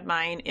passion of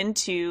mine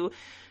into,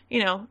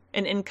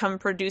 an income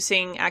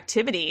producing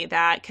activity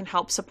that can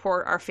help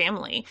support our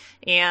family.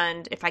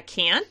 And if I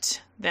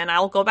can't, then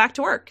I'll go back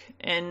to work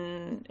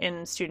in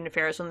student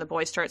affairs when the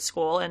boys start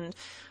school. And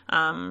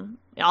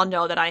I'll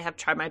know that I have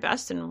tried my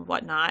best and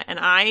whatnot. And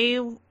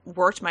I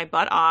worked my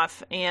butt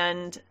off.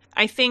 And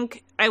I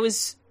think I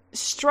was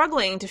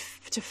struggling to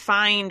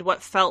find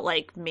what felt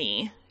like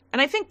me.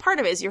 And I think part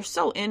of it is you're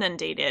so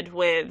inundated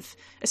with,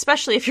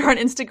 especially if you're on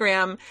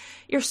Instagram,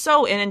 you're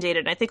so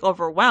inundated, and I think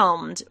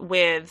overwhelmed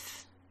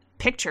with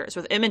pictures,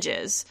 with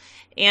images.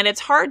 And it's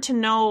hard to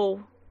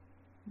know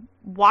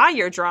why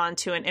you're drawn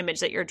to an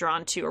image that you're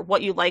drawn to or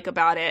what you like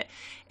about it.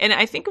 And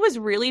I think it was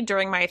really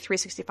during my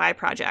 365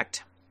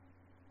 project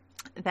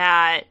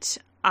that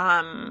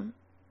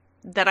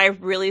I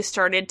really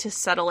started to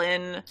settle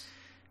in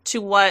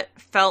to what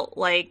felt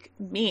like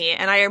me.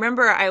 And I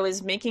remember I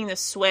was making the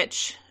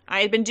switch.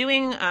 I had been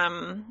doing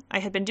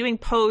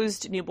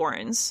posed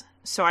newborns.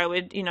 So I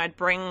would, I'd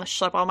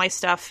schlep all my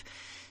stuff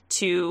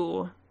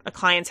to a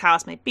client's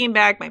house, my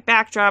beanbag, my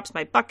backdrops,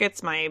 my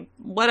buckets, my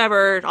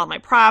whatever, all my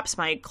props,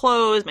 my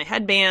clothes, my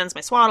headbands,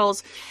 my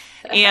swaddles.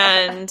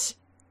 And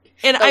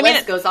the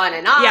list goes on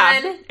and on.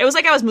 Yeah. It was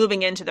like I was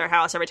moving into their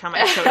house every time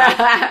I showed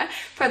up.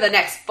 For the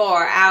next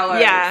 4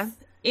 hours. Yeah.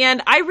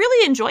 And I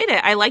really enjoyed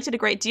it. I liked it a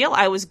great deal.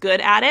 I was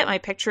good at it. My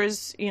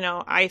pictures,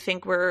 I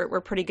think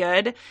were pretty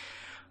good.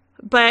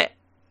 But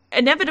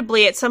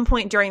inevitably, at some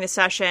point during the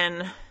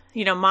session,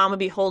 mom would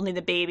be holding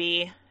the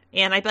baby.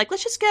 And I'd be like,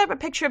 let's just get a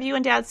picture of you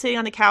and dad sitting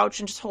on the couch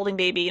and just holding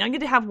baby. I get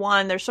to have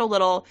one. They're so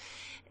little.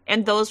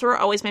 And those were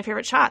always my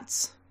favorite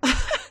shots.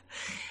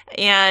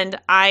 And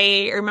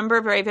I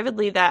remember very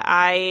vividly that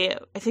I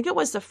think it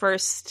was the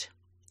first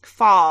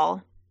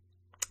fall.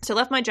 So I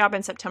left my job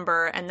in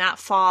September, and that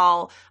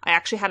fall, I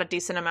actually had a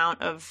decent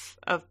amount of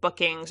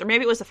bookings. Or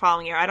maybe it was the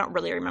following year. I don't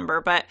really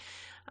remember. But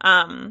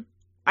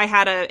I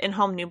had an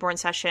in-home newborn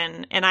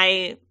session.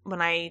 And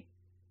when I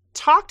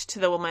talked to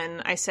the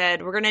woman, I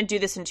said, we're going to do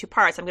this in 2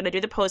 parts. I'm going to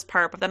do the pose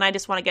part, but then I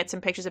just want to get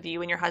some pictures of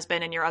you and your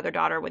husband and your other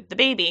daughter with the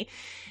baby.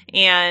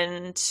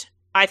 And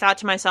I thought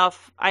to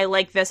myself, I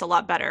like this a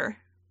lot better.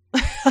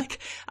 Like,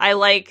 I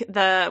like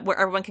where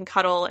everyone can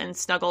cuddle and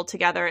snuggle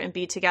together and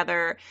be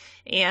together.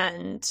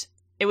 And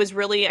it was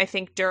really, I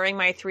think, during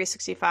my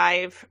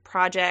 365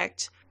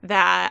 project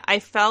that I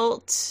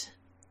felt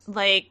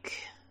like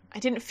I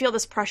didn't feel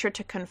this pressure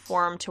to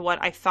conform to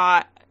what I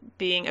thought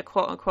being a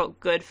quote-unquote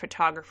good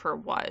photographer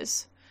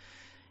was.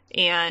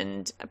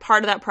 And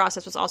part of that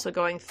process was also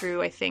going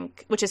through, I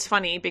think, which is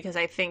funny because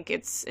I think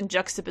it's in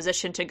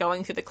juxtaposition to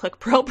going through the Click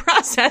Pro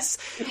process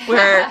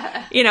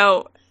where,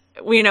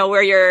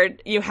 where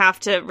you have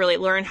to really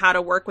learn how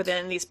to work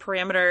within these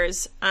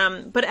parameters.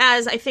 But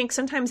I think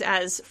sometimes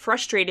as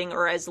frustrating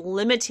or as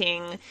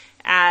limiting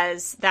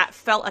as that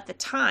felt at the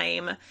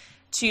time,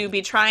 to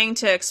be trying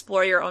to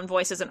explore your own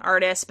voice as an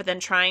artist, but then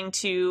trying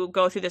to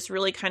go through this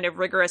really kind of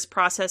rigorous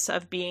process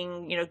of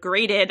being,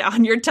 graded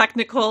on your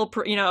technical,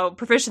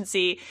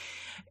 proficiency,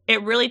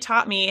 it really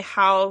taught me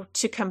how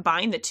to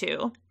combine the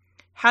two.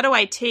 How do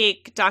I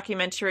take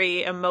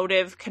documentary,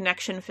 emotive,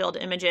 connection-filled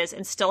images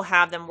and still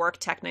have them work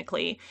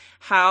technically?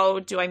 How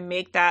do I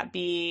make that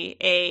be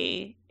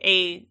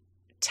a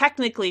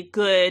technically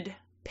good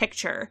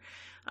picture?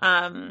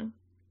 And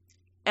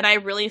I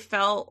really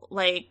felt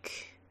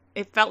like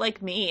it felt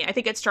like me. I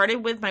think it started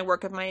with my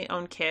work with my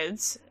own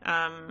kids,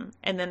 and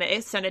then it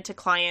extended to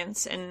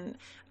clients, and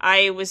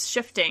I was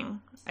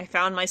shifting. I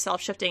found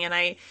myself shifting, and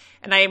I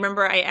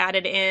remember I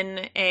added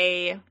in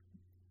a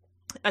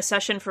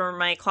session for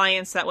my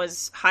clients that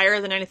was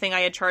higher than anything I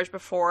had charged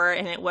before,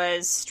 and it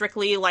was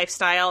strictly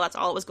lifestyle. That's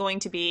all it was going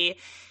to be,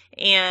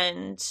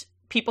 and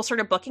people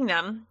started booking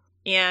them.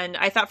 And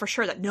I thought for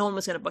sure that no one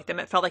was going to book them.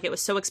 It felt like it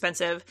was so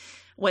expensive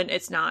when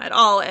it's not at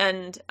all.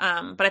 And,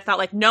 but I felt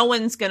like no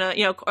one's going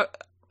to,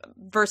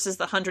 versus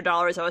the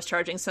 $100 I was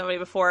charging somebody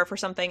before for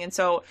something. And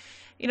so,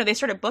 they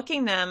started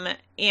booking them.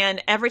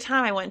 And every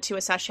time I went to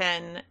a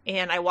session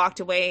and I walked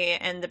away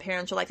and the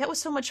parents were like, that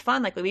was so much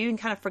fun. Like, we even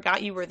kind of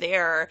forgot you were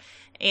there.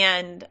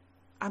 And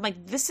I'm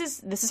like, this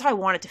is how I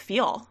want it to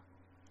feel.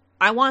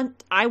 I want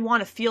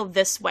to feel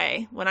this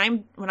way when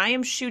I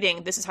am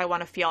shooting. This is how I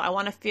want to feel.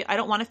 I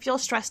don't want to feel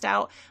stressed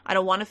out. I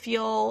don't want to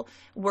feel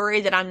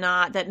worried that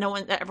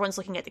that everyone's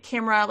looking at the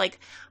camera. Like,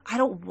 I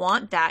don't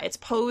want that. It's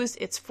posed,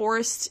 it's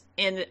forced.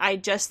 And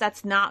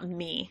that's not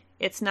me.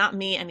 It's not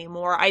me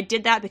anymore. I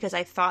did that because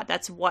I thought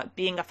that's what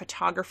being a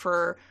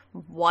photographer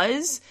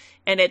was.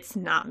 And it's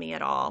not me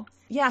at all.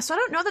 Yeah. So I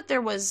don't know that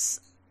there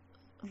was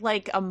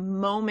like a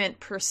moment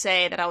per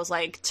se that I was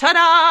like,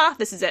 ta-da,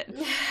 this is it.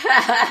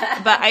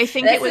 But I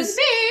think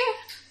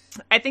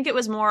I think it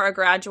was more a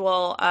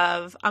gradual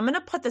of, I'm going to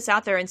put this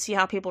out there and see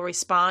how people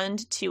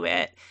respond to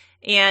it.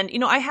 And,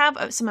 I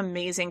have some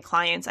amazing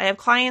clients. I have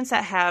clients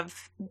that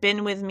have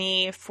been with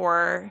me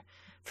for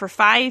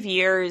 5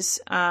 years.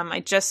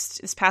 I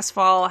just this past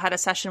fall had a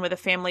session with a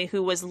family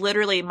who was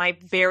literally my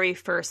very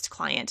first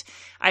client.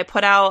 I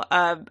put out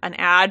an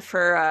ad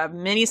for a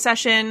mini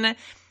session.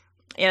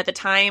 And at the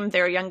time,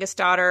 their youngest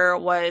daughter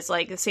was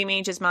like the same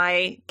age as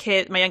my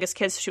youngest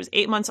kid. So she was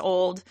 8 months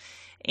old.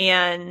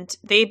 And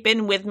they've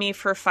been with me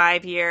for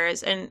 5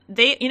 years. And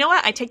you know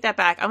what? I take that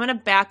back. I'm going to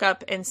back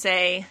up and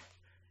say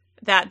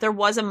that there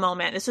was a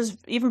moment. This was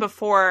even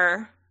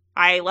before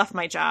I left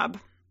my job.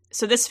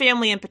 So this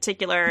family in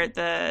particular,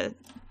 the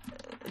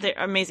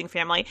amazing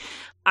family,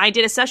 I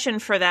did a session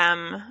for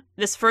them,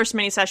 this first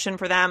mini session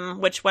for them,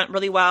 which went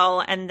really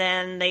well. And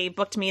then they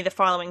booked me the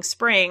following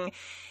spring.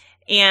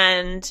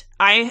 And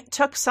I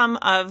took some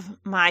of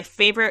my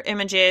favorite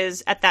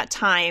images at that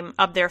time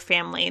of their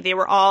family. They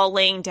were all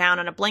laying down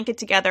on a blanket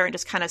together and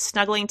just kind of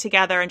snuggling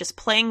together and just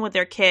playing with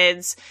their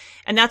kids.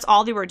 And that's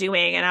all they were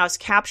doing. And I was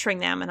capturing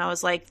them. And I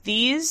was like,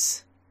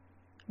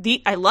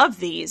 I love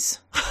these.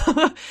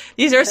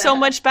 These are so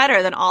much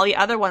better than all the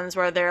other ones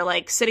where they're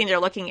like sitting there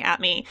looking at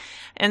me.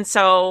 And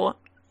so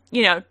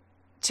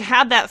to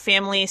have that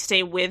family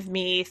stay with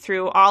me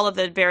through all of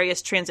the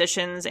various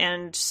transitions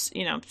and,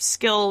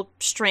 skill,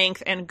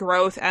 strength, and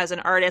growth as an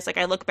artist. Like,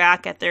 I look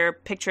back at their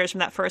pictures from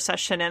that first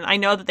session, and I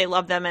know that they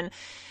love them, and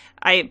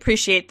I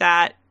appreciate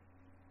that.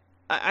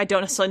 I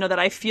don't necessarily know that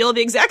I feel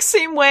the exact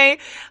same way,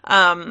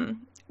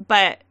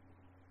 but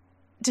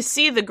to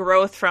see the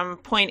growth from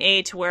point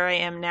A to where I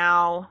am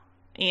now,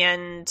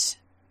 and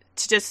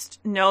to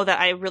just know that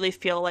I really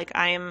feel like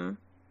when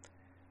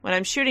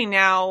I'm shooting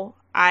now,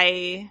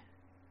 I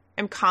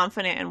am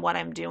confident in what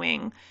I'm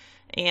doing.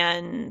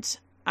 And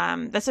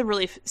that's a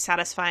really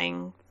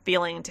satisfying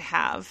feeling to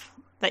have,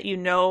 that you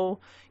know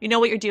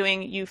what you're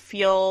doing, you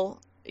feel,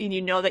 and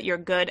you know that you're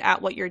good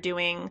at what you're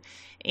doing,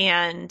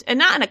 and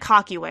not in a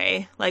cocky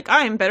way, like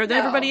I'm better than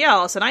everybody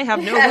else and I have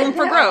no room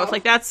for growth.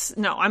 Like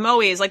I'm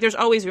always like, there's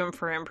always room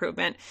for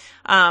improvement.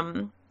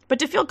 But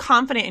to feel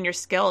confident in your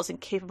skills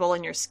and capable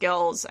in your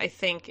skills, I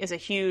think is a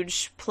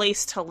huge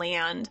place to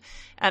land.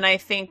 And I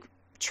think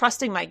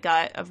trusting my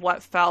gut of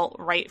what felt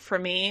right for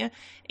me,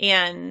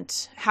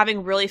 and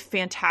having really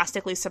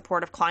fantastically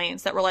supportive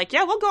clients that were like,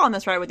 yeah, we'll go on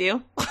this ride with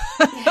you,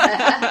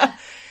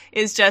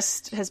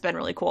 has been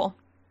really cool.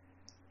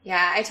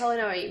 Yeah, I totally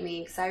know what you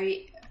mean. Because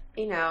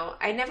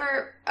I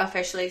never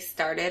officially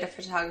started a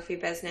photography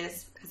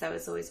business because I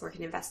was always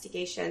working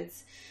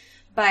investigations.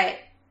 But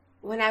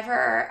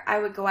whenever I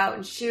would go out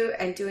and shoot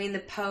and doing the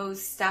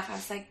pose stuff, I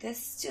was like,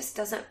 this just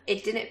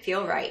it didn't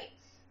feel right.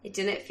 It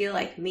didn't feel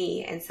like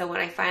me. And so when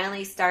I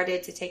finally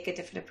started to take a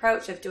different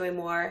approach of doing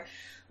more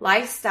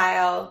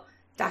lifestyle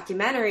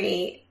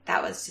documentary,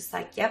 that was just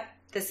like, yep,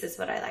 this is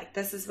what I like.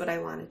 This is what I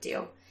want to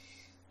do.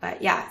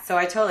 But yeah, so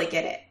I totally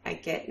get it. I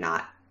get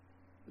not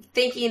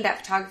thinking that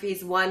photography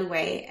is one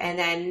way, and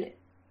then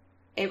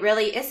it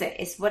really isn't.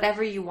 It's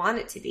whatever you want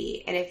it to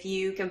be. And if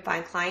you can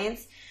find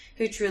clients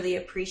who truly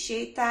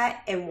appreciate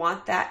that and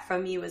want that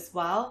from you as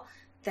well,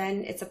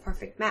 then it's a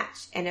perfect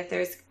match. And if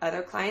there's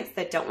other clients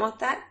that don't want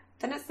that,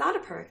 then it's not a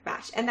perfect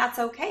match, and that's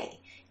okay.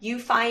 You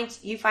find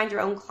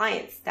your own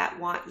clients that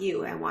want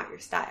you and want your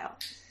style.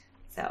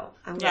 So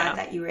I'm glad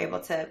that you were able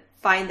to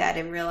find that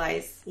and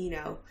realize,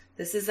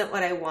 this isn't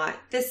what I want.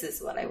 This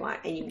is what I want,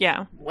 and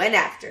you went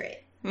after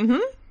it. Mm-hmm.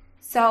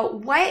 So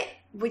what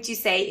would you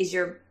say is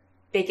your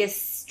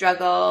biggest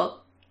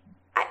struggle?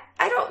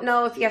 I don't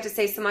know if you have to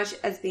say so much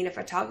as being a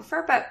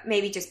photographer, but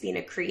maybe just being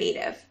a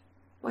creative.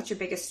 What's your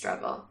biggest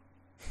struggle?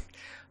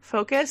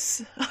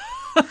 Focus.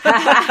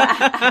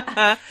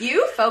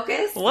 You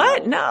focus?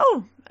 What?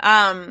 No.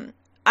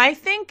 I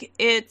think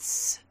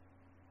it's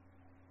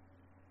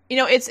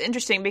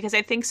interesting because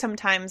I think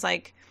sometimes,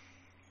 like,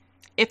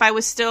 if I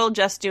was still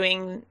just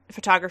doing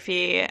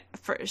photography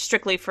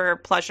strictly for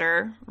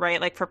pleasure,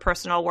 right? Like for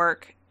personal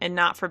work and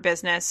not for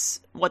business,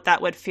 what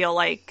that would feel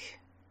like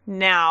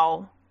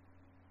now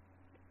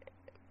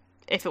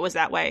if it was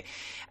that way.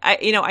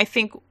 I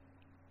think,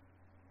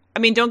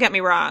 don't get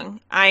me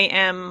wrong. I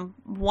am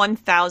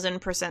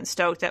 1,000%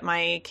 stoked that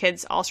my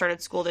kids all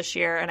started school this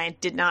year and I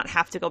did not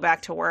have to go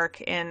back to work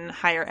in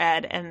higher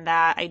ed, and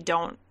that I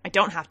don't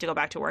have to go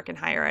back to work in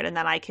higher ed, and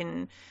that I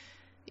can,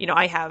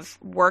 I have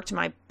worked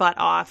my butt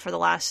off for the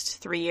last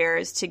 3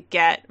 years to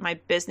get my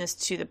business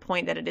to the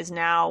point that it is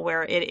now,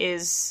 where it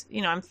is,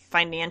 I'm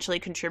financially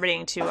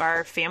contributing to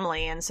our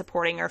family and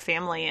supporting our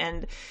family.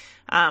 And,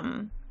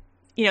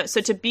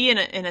 so to be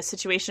in a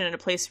situation, in a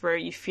place where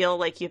you feel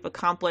like you've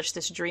accomplished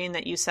this dream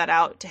that you set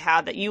out to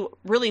have, that you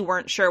really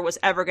weren't sure was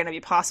ever going to be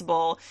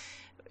possible,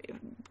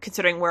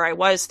 considering where I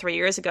was 3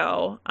 years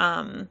ago,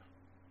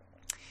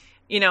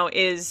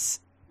 is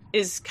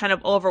kind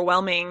of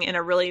overwhelming in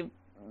a really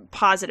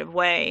positive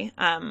way.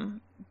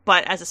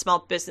 But as a small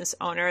business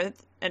owner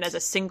and as a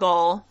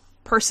single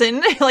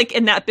person, like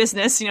in that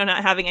business,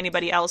 not having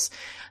anybody else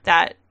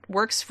that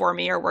works for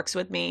me or works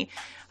with me,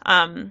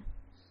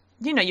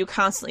 you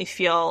constantly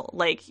feel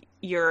like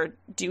you're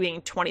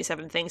doing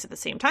 27 things at the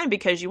same time,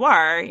 because you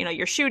are,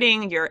 you're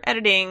shooting, you're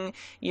editing,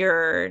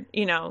 you're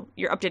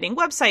updating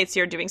websites,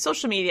 you're doing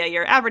social media,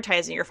 you're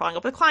advertising, you're following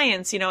up with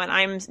clients, and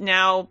I'm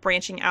now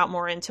branching out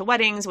more into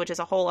weddings, which is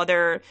a whole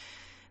other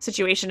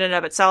situation in and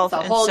of itself.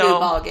 It's a whole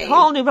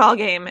new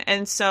ballgame.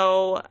 And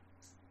so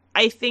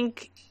I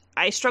think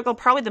I struggle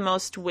probably the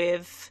most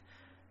with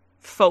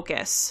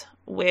focus,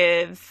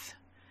 with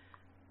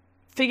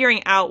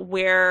figuring out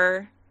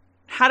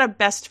how to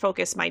best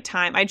focus my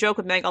time. I joke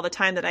with Meg all the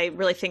time that I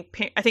really think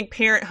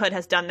parenthood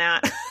has done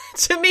that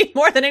to me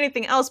more than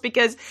anything else,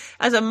 because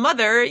as a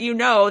mother,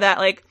 that,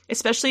 like,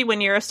 especially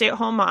when you're a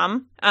stay-at-home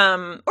mom,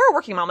 or a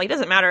working mom, like, it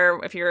doesn't matter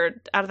if you're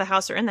out of the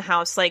house or in the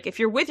house, like, if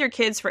you're with your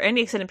kids for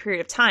any extended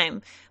period of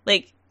time,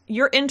 like,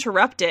 you're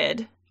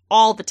interrupted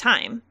all the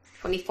time.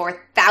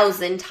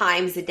 24,000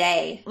 times a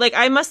day. Like,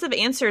 I must have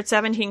answered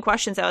 17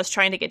 questions. I was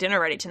trying to get dinner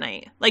ready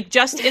tonight. Like,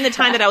 just in the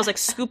time that I was, like,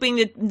 scooping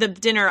the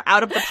dinner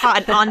out of the pot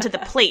and onto the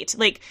plate.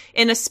 Like,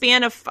 in a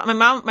span of... My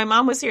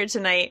mom was here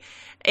tonight,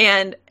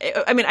 and,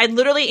 I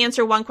literally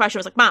answered one question.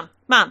 I was like, Mom.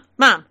 And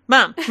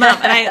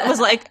I was,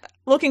 like,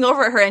 looking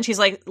over at her, and she's,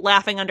 like,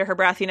 laughing under her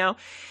breath,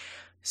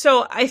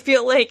 So I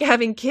feel like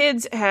having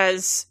kids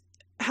has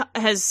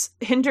has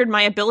hindered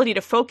my ability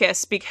to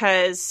focus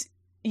because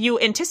you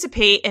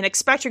anticipate and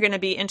expect you're going to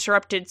be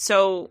interrupted.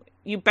 So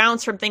you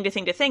bounce from thing to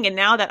thing to thing. And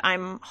now that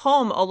I'm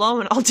home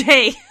alone all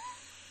day,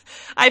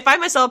 I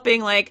find myself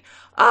being like,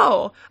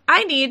 oh,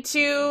 I need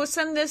to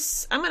send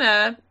this. I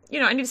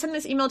need to send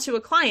this email to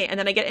a client. And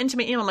then I get into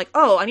my email. I'm like,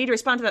 oh, I need to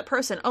respond to that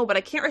person. Oh, but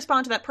I can't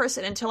respond to that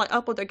person until I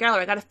upload their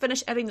gallery. I got to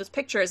finish editing those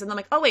pictures. And then I'm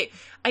like, oh, wait,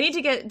 I need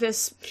to get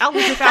this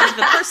album proof out to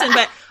the person.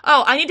 But,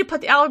 oh, I need to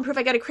put the album proof.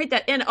 I got to create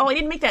that in. Oh, I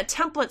need to make that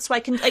template so I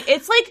can, like,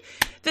 it's like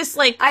this,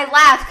 like. I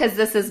laugh because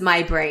this is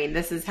my brain.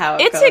 This is how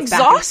it goes. It's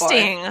exhausting. Back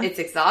and forth. It's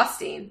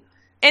exhausting.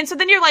 And so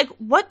then you're like,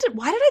 why did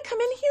I come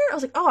in here? I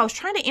was like, oh, I was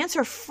trying to answer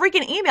a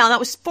freaking email. And that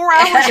was 4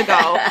 hours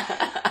ago.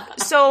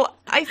 So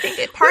I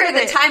think part of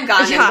the time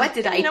gone and what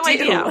did I do?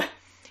 Idea.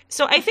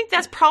 So I think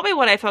that's probably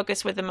what I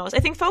focus with the most. I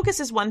think focus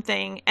is one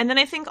thing. And then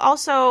I think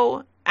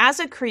also as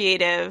a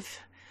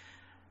creative,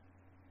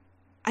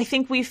 I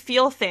think we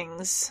feel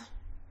things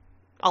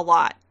a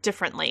lot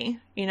differently,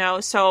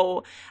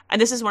 So,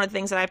 and this is one of the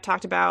things that I've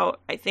talked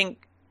about, I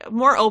think,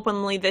 more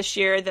openly this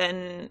year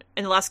than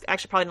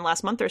probably in the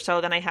last month or so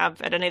than I have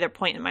at any other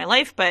point in my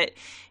life. But,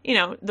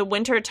 the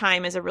winter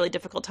time is a really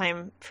difficult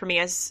time for me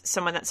as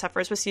someone that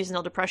suffers with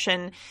seasonal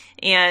depression.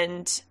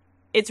 And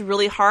it's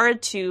really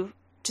hard to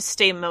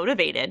stay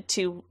motivated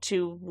to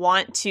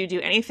want to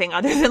do anything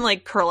other than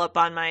like curl up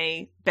on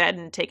my bed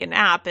and take a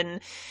nap. And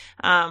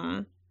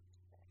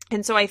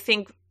so I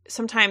think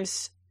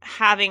sometimes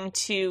having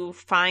to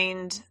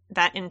find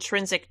that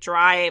intrinsic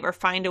drive or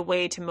find a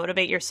way to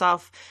motivate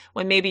yourself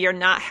when maybe you're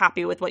not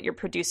happy with what you're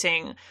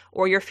producing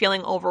or you're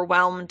feeling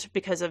overwhelmed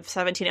because of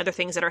 17 other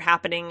things that are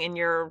happening in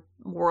your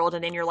world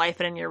and in your life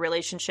and in your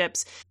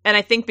relationships. And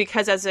I think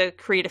because as a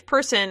creative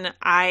person,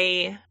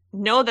 I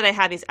know that I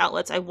have these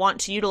outlets, I want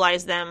to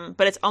utilize them,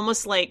 but it's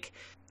almost like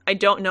I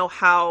don't know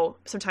how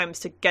sometimes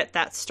to get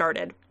that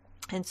started.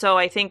 And so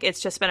I think it's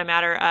just been a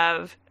matter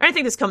of, and I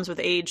think this comes with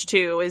age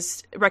too,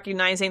 is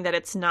recognizing that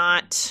it's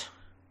not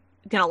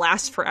going to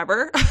last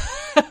forever.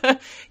 Right.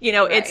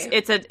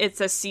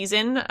 It's a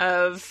season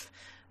of,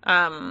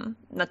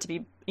 not to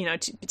be,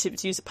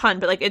 to use a pun,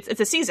 but like it's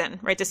a season,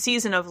 right? It's a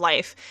season of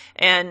life.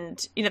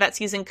 And, that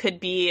season could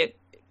be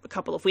a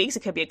couple of weeks,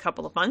 it could be a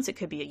couple of months, it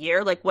could be a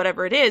year, like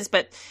whatever it is,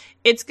 but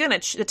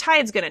the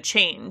tide's going to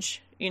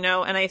change, and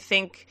I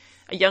think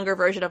a younger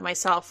version of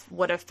myself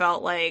would have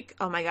felt like,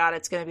 oh my God,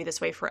 it's going to be this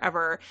way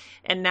forever.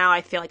 And now I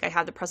feel like I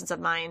have the presence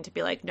of mind to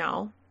be like,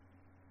 no,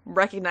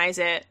 recognize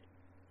it,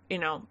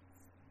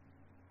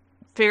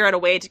 figure out a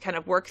way to kind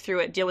of work through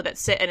it, deal with it,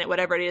 sit in it,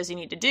 whatever it is you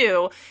need to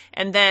do.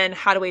 And then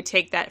how do we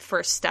take that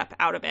first step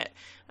out of it?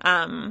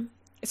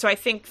 So I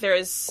think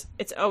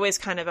it's always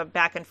kind of a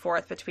back and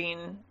forth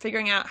between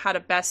figuring out how to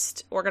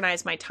best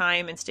organize my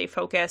time and stay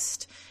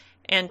focused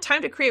and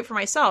time to create for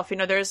myself.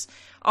 There's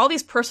all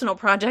these personal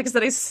projects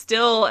that I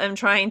still am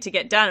trying to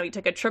get done. We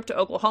took a trip to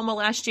Oklahoma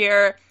last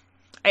year.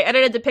 I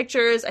edited the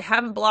pictures. I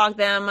haven't blogged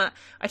them.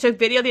 I took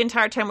video the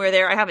entire time we were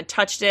there. I haven't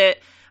touched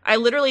it. I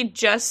literally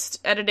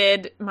just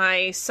edited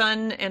my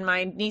son and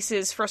my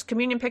niece's first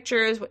communion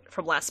pictures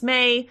from last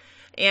May.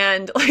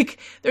 And like,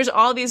 there's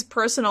all these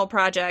personal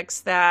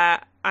projects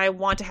that I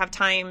want to have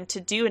time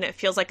to do, and it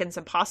feels like it's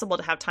impossible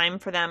to have time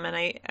for them.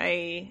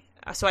 And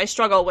so I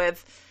struggle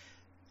with,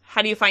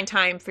 how do you find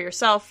time for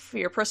yourself, for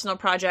your personal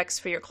projects,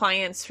 for your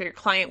clients, for your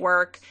client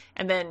work,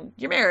 and then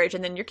your marriage,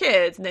 and then your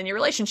kids, and then your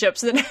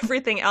relationships, and then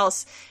everything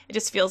else? It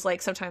just feels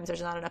like sometimes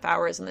there's not enough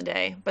hours in the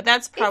day. But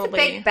that's probably...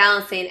 It's a big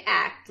balancing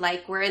act.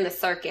 Like, we're in the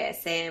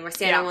circus, and we're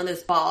standing on one of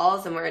those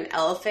balls, and we're an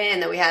elephant,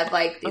 and then we have,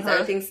 like, these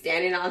other things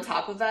standing on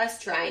top of us,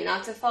 trying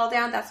not to fall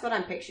down. That's what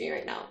I'm picturing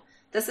right now.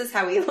 This is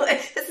how we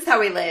live. This is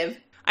how we live.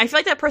 I feel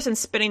like that person's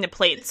spinning the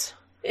plates.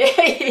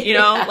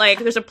 Like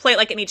there's a plate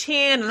like in each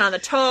hand and on the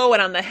toe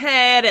and on the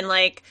head, and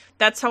like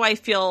that's how I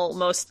feel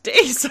most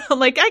days. I'm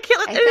like, I can't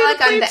let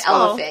I'm the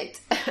elephant.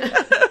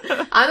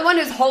 I'm the one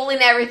who's holding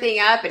everything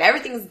up and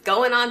everything's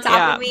going on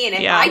top of me, and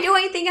if I do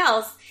anything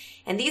else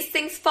and these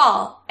things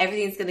fall,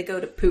 everything's gonna go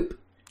to poop.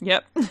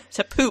 Yep.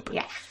 To poop.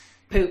 Yeah.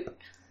 Poop.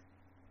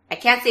 I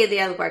can't say the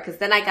other word because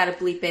then I gotta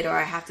bleep it or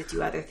I have to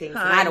do other things,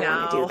 and I don't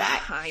want to do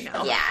that. I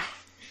know. Yeah.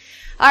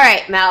 All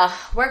right, Mel,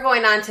 we're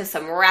going on to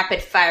some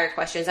rapid fire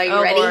questions. Are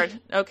you ready? Lord.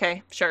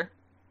 Okay, sure.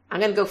 I'm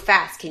going to go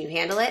fast. Can you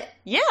handle it?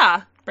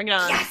 Yeah. Bring it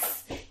on.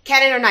 Yes.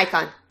 Canon or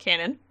Nikon?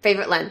 Canon.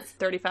 Favorite lens?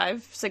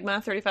 35.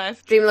 Sigma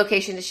 35. Dream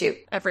location to shoot?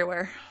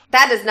 Everywhere.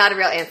 That is not a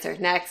real answer.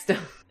 Next.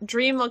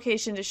 Dream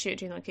location to shoot.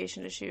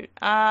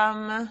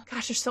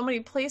 Gosh, there's so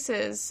many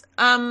places.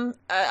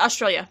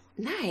 Australia.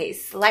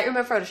 Nice. Lightroom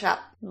or Photoshop?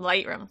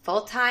 Lightroom.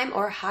 Full-time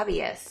or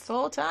hobbyist?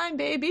 Full-time,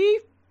 baby.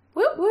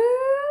 Whoop, whoop.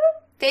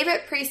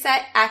 Favorite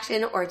preset,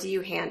 action, or do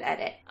you hand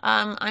edit?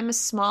 I'm a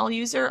small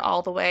user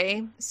all the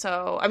way.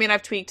 So, I mean,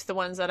 I've tweaked the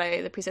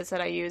presets that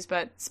I use,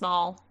 but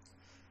small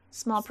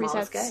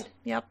presets. Is good.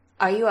 Yep.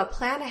 Are you a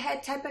plan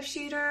ahead type of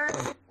shooter,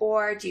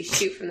 or do you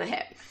shoot from the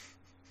hip?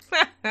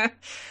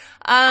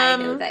 I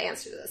know the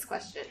answer to this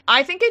question.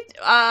 I think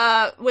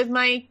with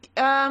my,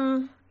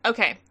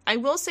 okay. I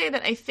will say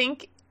that I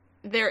think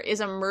there is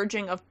a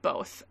merging of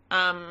both.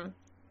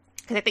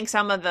 Because I think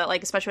some of the,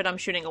 like, especially when I'm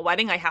shooting a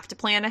wedding, I have to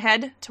plan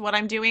ahead to what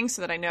I'm doing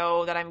so that I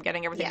know that I'm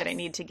getting everything that I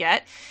need to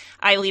get.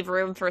 I leave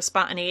room for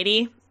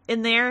spontaneity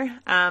in there.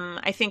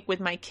 I think with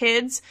my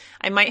kids,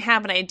 I might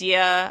have an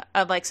idea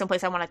of, like,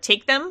 someplace I want to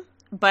take them.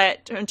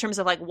 But in terms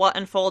of, like, what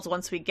unfolds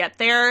once we get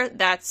there,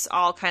 that's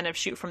all kind of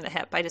shoot from the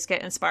hip. I just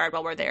get inspired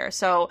while we're there.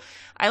 So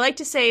I like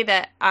to say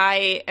that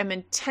I am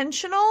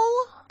intentional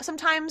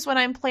sometimes when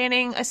I'm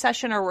planning a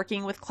session or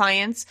working with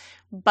clients,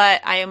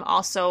 but I am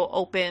also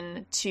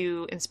open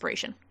to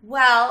inspiration.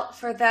 Well,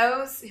 for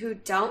those who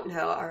don't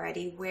know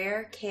already,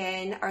 where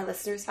can our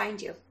listeners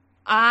find you?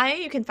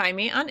 You can find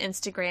me on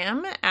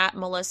Instagram at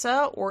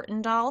Melissa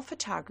Ortendahl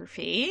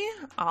Photography,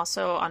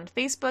 also on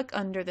Facebook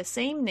under the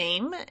same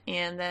name,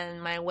 and then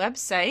my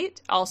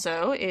website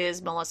also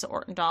is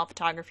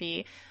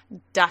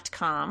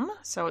melissaortendahlphotography.com,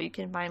 so you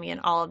can find me in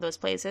all of those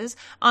places.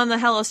 On the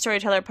Hello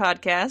Storyteller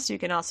podcast, you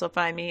can also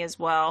find me as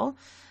well.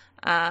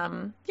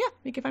 You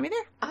can find me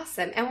there.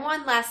 Awesome. And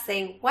one last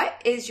thing,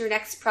 what is your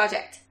next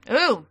project?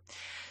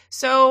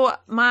 So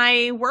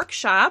my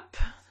workshop,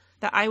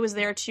 the I Was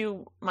There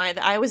Too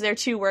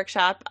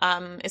workshop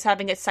is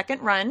having its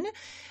second run.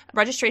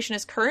 Registration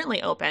is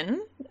currently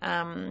open.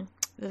 The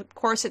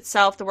course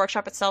itself, the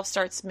workshop itself,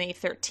 starts May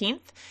 13th.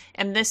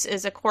 And this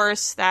is a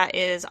course that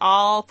is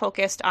all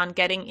focused on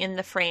getting in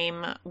the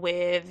frame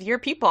with your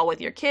people, with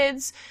your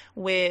kids,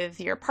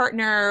 with your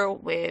partner,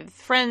 with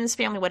friends,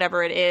 family,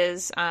 whatever it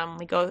is.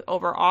 We go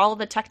over all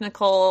the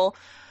technical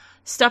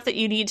stuff that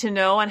you need to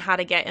know on how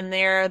to get in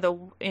there.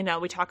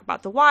 We talk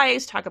about the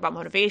whys, talk about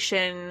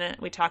motivation.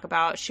 We talk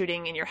about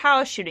shooting in your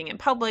house, shooting in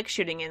public,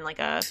 shooting in like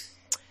a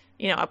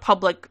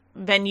public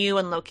venue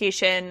and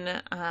location.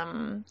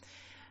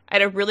 I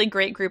had a really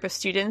great group of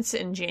students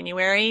in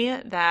January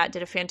that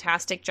did a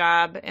fantastic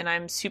job, and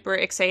I'm super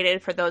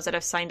excited for those that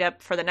have signed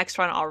up for the next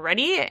one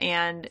already.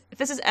 And if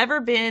this has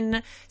ever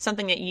been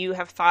something that you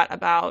have thought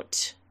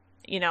about,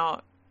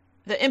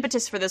 the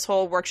impetus for this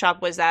whole workshop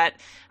was that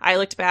I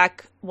looked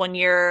back one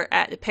year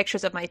at the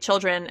pictures of my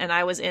children, and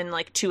I was in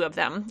like 2 of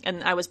them,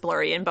 and I was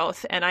blurry in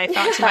both. And I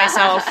thought to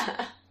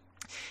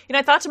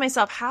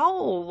myself,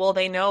 how will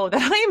they know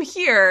that I am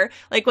here?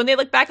 Like when they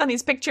look back on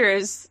these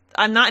pictures,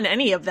 I'm not in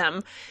any of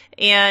them.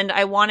 And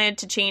I wanted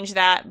to change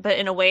that, but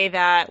in a way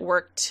that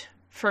worked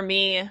for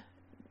me.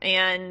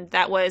 And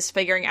that was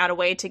figuring out a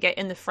way to get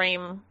in the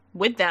frame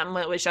with them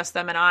when it was just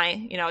them and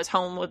I. I was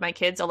home with my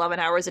kids 11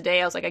 hours a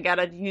day. I was like, I got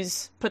to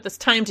put this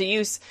time to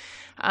use.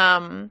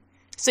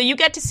 So you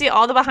get to see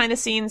all the behind the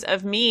scenes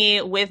of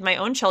me with my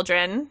own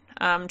children,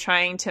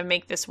 trying to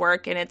make this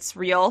work, and it's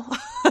real.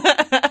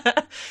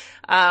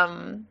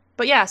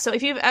 But yeah, so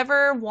if you've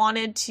ever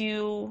wanted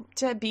to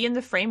be in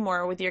the frame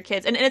more with your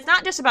kids, and it's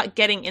not just about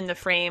getting in the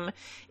frame,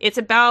 it's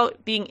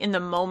about being in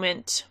the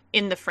moment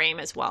in the frame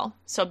as well.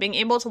 So being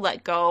able to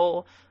let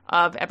go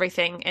of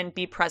everything and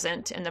be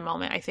present in the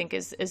moment, I think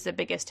is the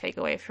biggest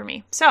takeaway for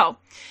me. So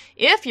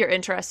if you're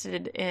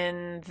interested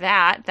in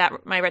that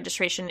my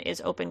registration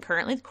is open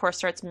currently. The course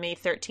starts May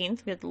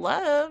 13th. We'd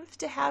love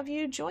to have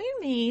you join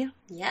me.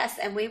 Yes,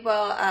 and we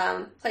will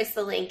place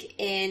the link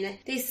in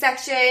the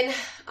section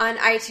on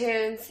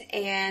iTunes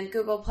and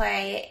Google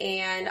Play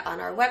and on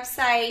our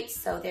website.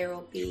 So there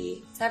will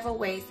be several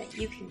ways that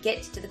you can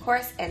get to the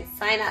course and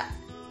sign up.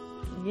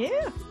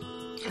 Yeah.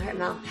 All right,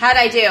 Mel. How'd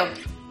I do?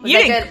 You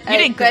did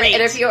good great.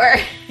 Interviewer.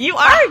 You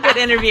are a good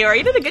interviewer.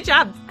 You did a good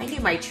job. I knew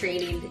my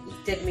training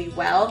did me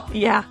well.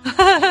 Yeah. All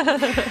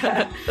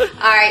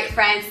right,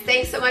 friends.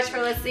 Thanks so much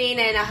for listening,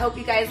 and I hope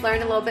you guys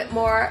learned a little bit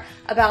more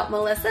about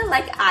Melissa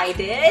like I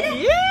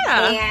did.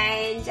 Yeah.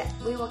 And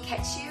we will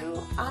catch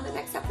you on the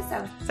next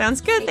episode.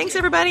 Sounds good. Thanks,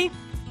 everybody.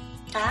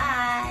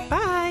 Bye.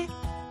 Bye.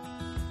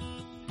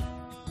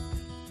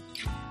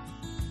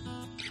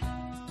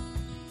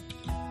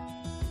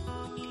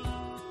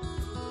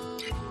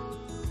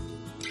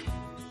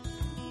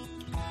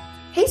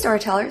 Hey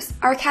Storytellers!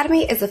 Our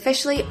Academy is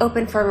officially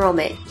open for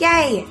enrollment.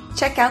 Yay!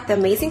 Check out the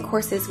amazing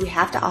courses we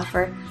have to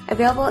offer,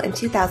 available in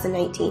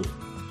 2019.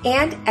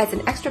 And as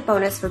an extra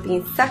bonus for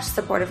being such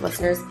supportive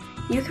listeners,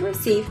 you can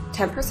receive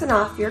 10%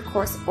 off your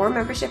course or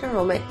membership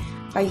enrollment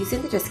by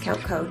using the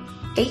discount code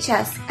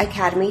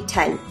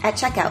HSAcademy10 at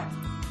checkout.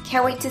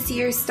 Can't wait to see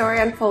your story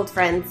unfold,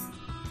 friends!